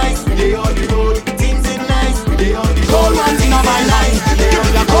is nice, we dey on the road. Things is nice, we dey on the road. Cold ones in my line, they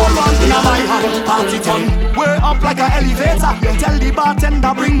on the cold ones in my hand. Party fun, we're up like a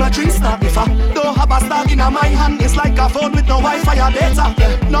I bring my drinks now. If I don't have a star in my hand, it's like a phone with no Wi-Fi or data.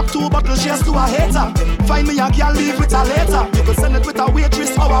 Knock 2 bottles, cheers to a hater. Find me a girl, leave with her later. You can send it with a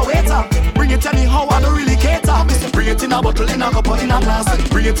waitress or a waiter. Bring it anyhow, I don't really cater. Bring it in a bottle, in a cup, or in a glass.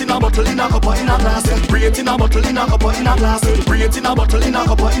 Bring it in a bottle, in a cup, or in a glass. Bring it in a bottle, in a cup, or in a glass. Bring it in a bottle, in a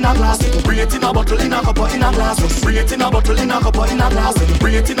cup, or in a glass. Bring it in a bottle, in a cup, or in a glass. Bring it in a bottle, in a cup, or in a glass.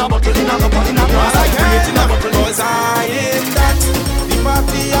 Bring it in a bottle, in a cup, or in a glass. Bring it in a bottle. 'Cause I ain't that. The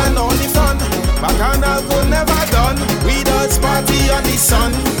party and all the fun. Bacchanal could never done. We does party on the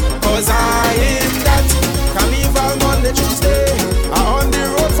sun. 'Cause I ain't that. Carnival Monday, Tuesday. I on the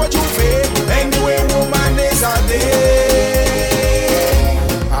road for Juve. Anyway, woman is a day.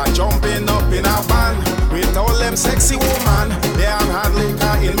 I jumping up in a van with all them sexy woman. Damn hard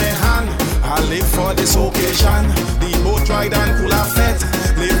liquor in my hand. I live for this occasion. The boat ride and cooler fete.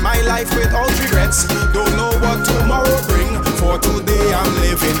 Live my life without regrets. Don't know what tomorrow bring. For today I'm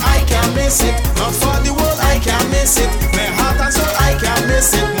living. I can't miss it. Not for the world, I can't miss it. My heart and soul, I can't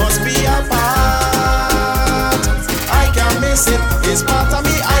miss it. Must be a part. I can't miss it. It's part of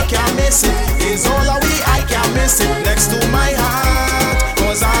me, I can't miss it. It's all of we, I can't miss it. Next to my heart.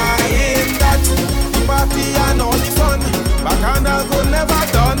 'Cause I ain't that. The party and all the fun. Bacchanal could never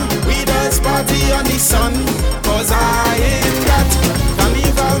done. We dance party on the sun. 'Cause I ain't that.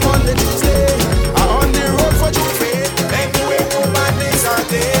 Carnival Monday, Tuesday. I on the road for Juve. Anyway, woman is a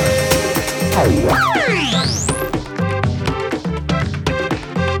day. Only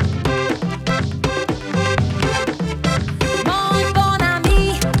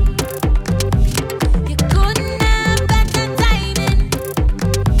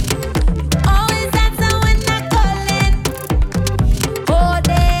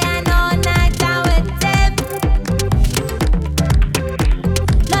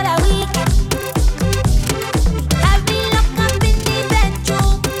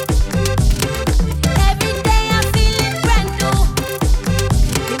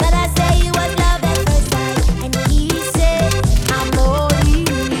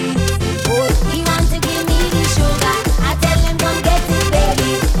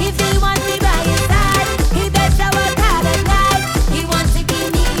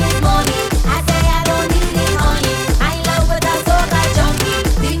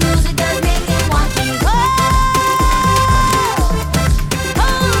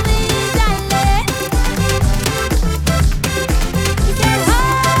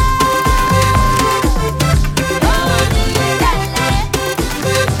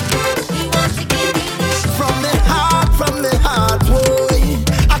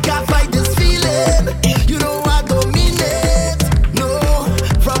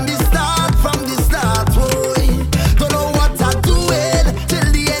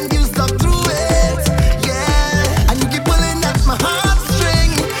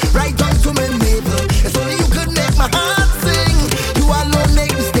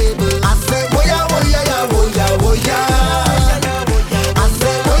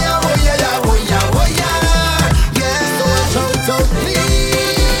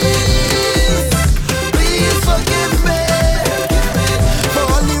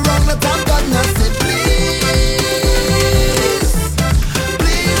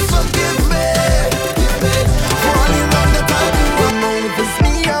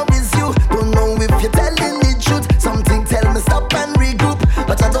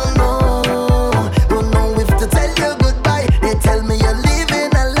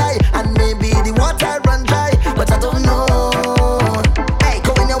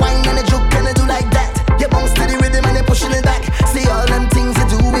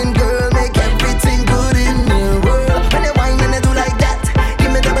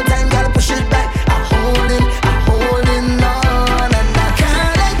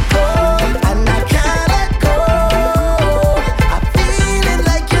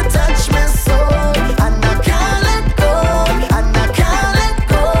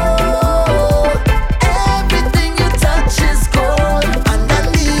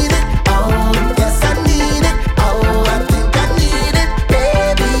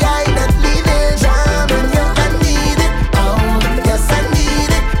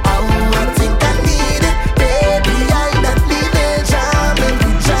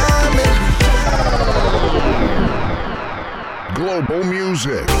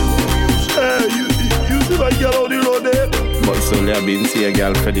I've been see a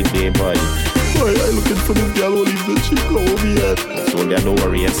girl for the day, boy. Boy, I looking for this girl who leave the chick over here. So you don't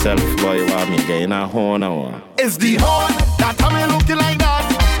worry yourself, boy. You want me getting a horn now? It's the horn that I'm looking like that.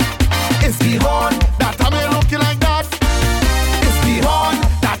 It's the horn that I'm looking like that. It's the horn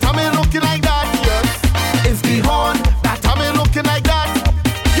that I'm looking like that. Yes. It's the horn that I'm looking like that.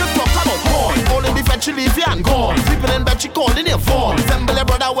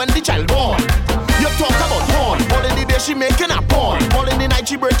 she making a porn. All in the night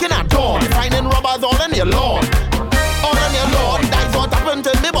she breaking a dawn. Finding robbers all in your lawn. All on your lawn. That's what happened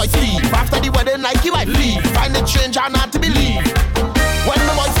to me boy sleep. After the wedding like you I leave. Find it strange and not to believe. When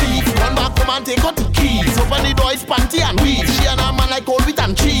the boy sleep, run back home and take out the keys. Open the door, it's panty and weed. She and her man like cold wheat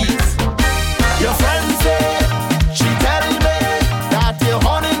and cheese. Your friend said, she tell me that you're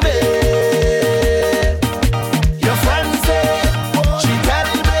haunting me. Your friend said, she tell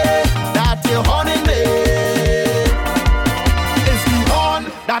me that you're haunting me. It's the horn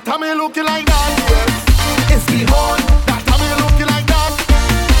that I'm looking like that. It's the horn that I'm looking like that.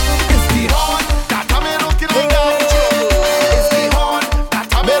 It's the horn that I'm looking like that. It's the horn that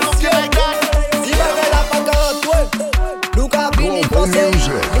I'm looking like that. Luca Vini Fosse,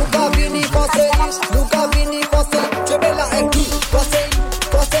 Luca Vini Fosse, Luca Vini Fosse, Cebella e qui, Fosse,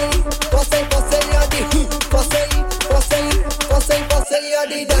 Fosse, Fosse, Fosse, Yadi, Fosse, Fosse, Fosse, Fosse,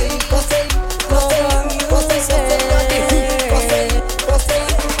 Yadi, Dai, Fosse, Fosse, Fosse, Fosse, Yadi, Fosse, Fosse,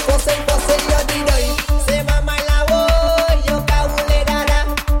 Fosse, Fosse, Yadi, Dai. Say mama la wo, yo ka ule dada.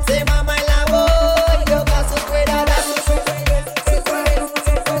 Say mama la wo, yo ka sukwe dada.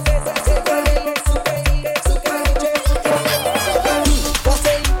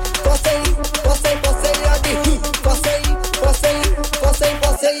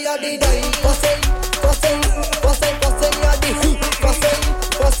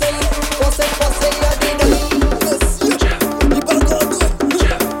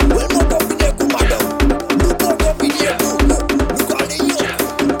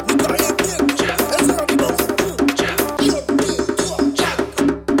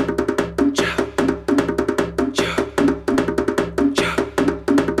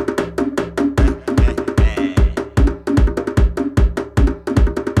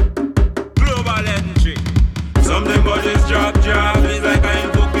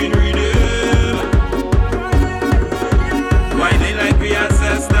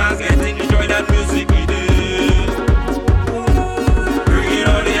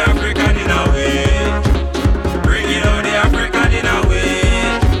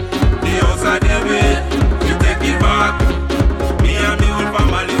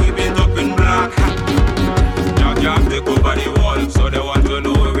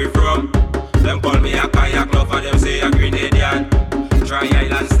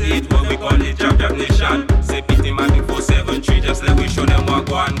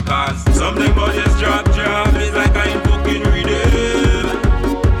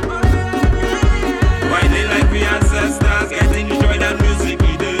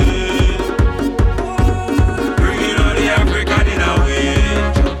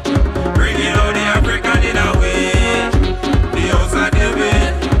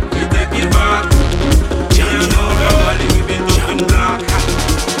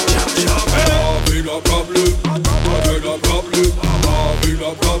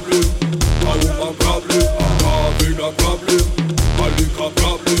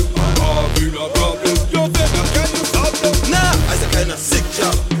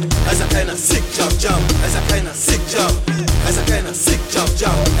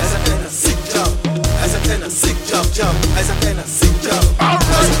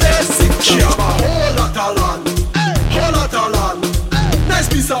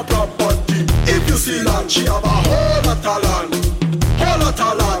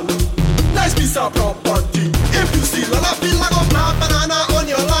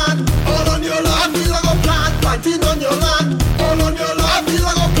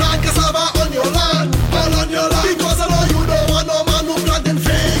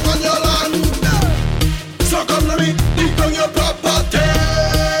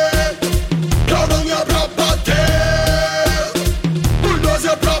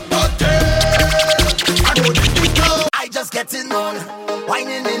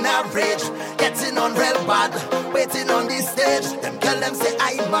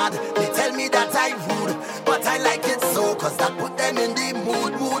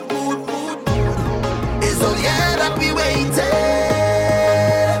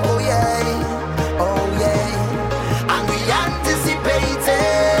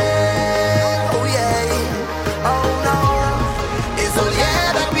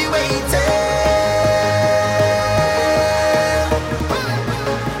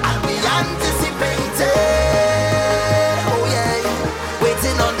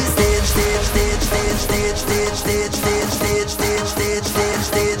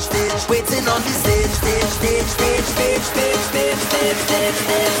 Waiting on the stage.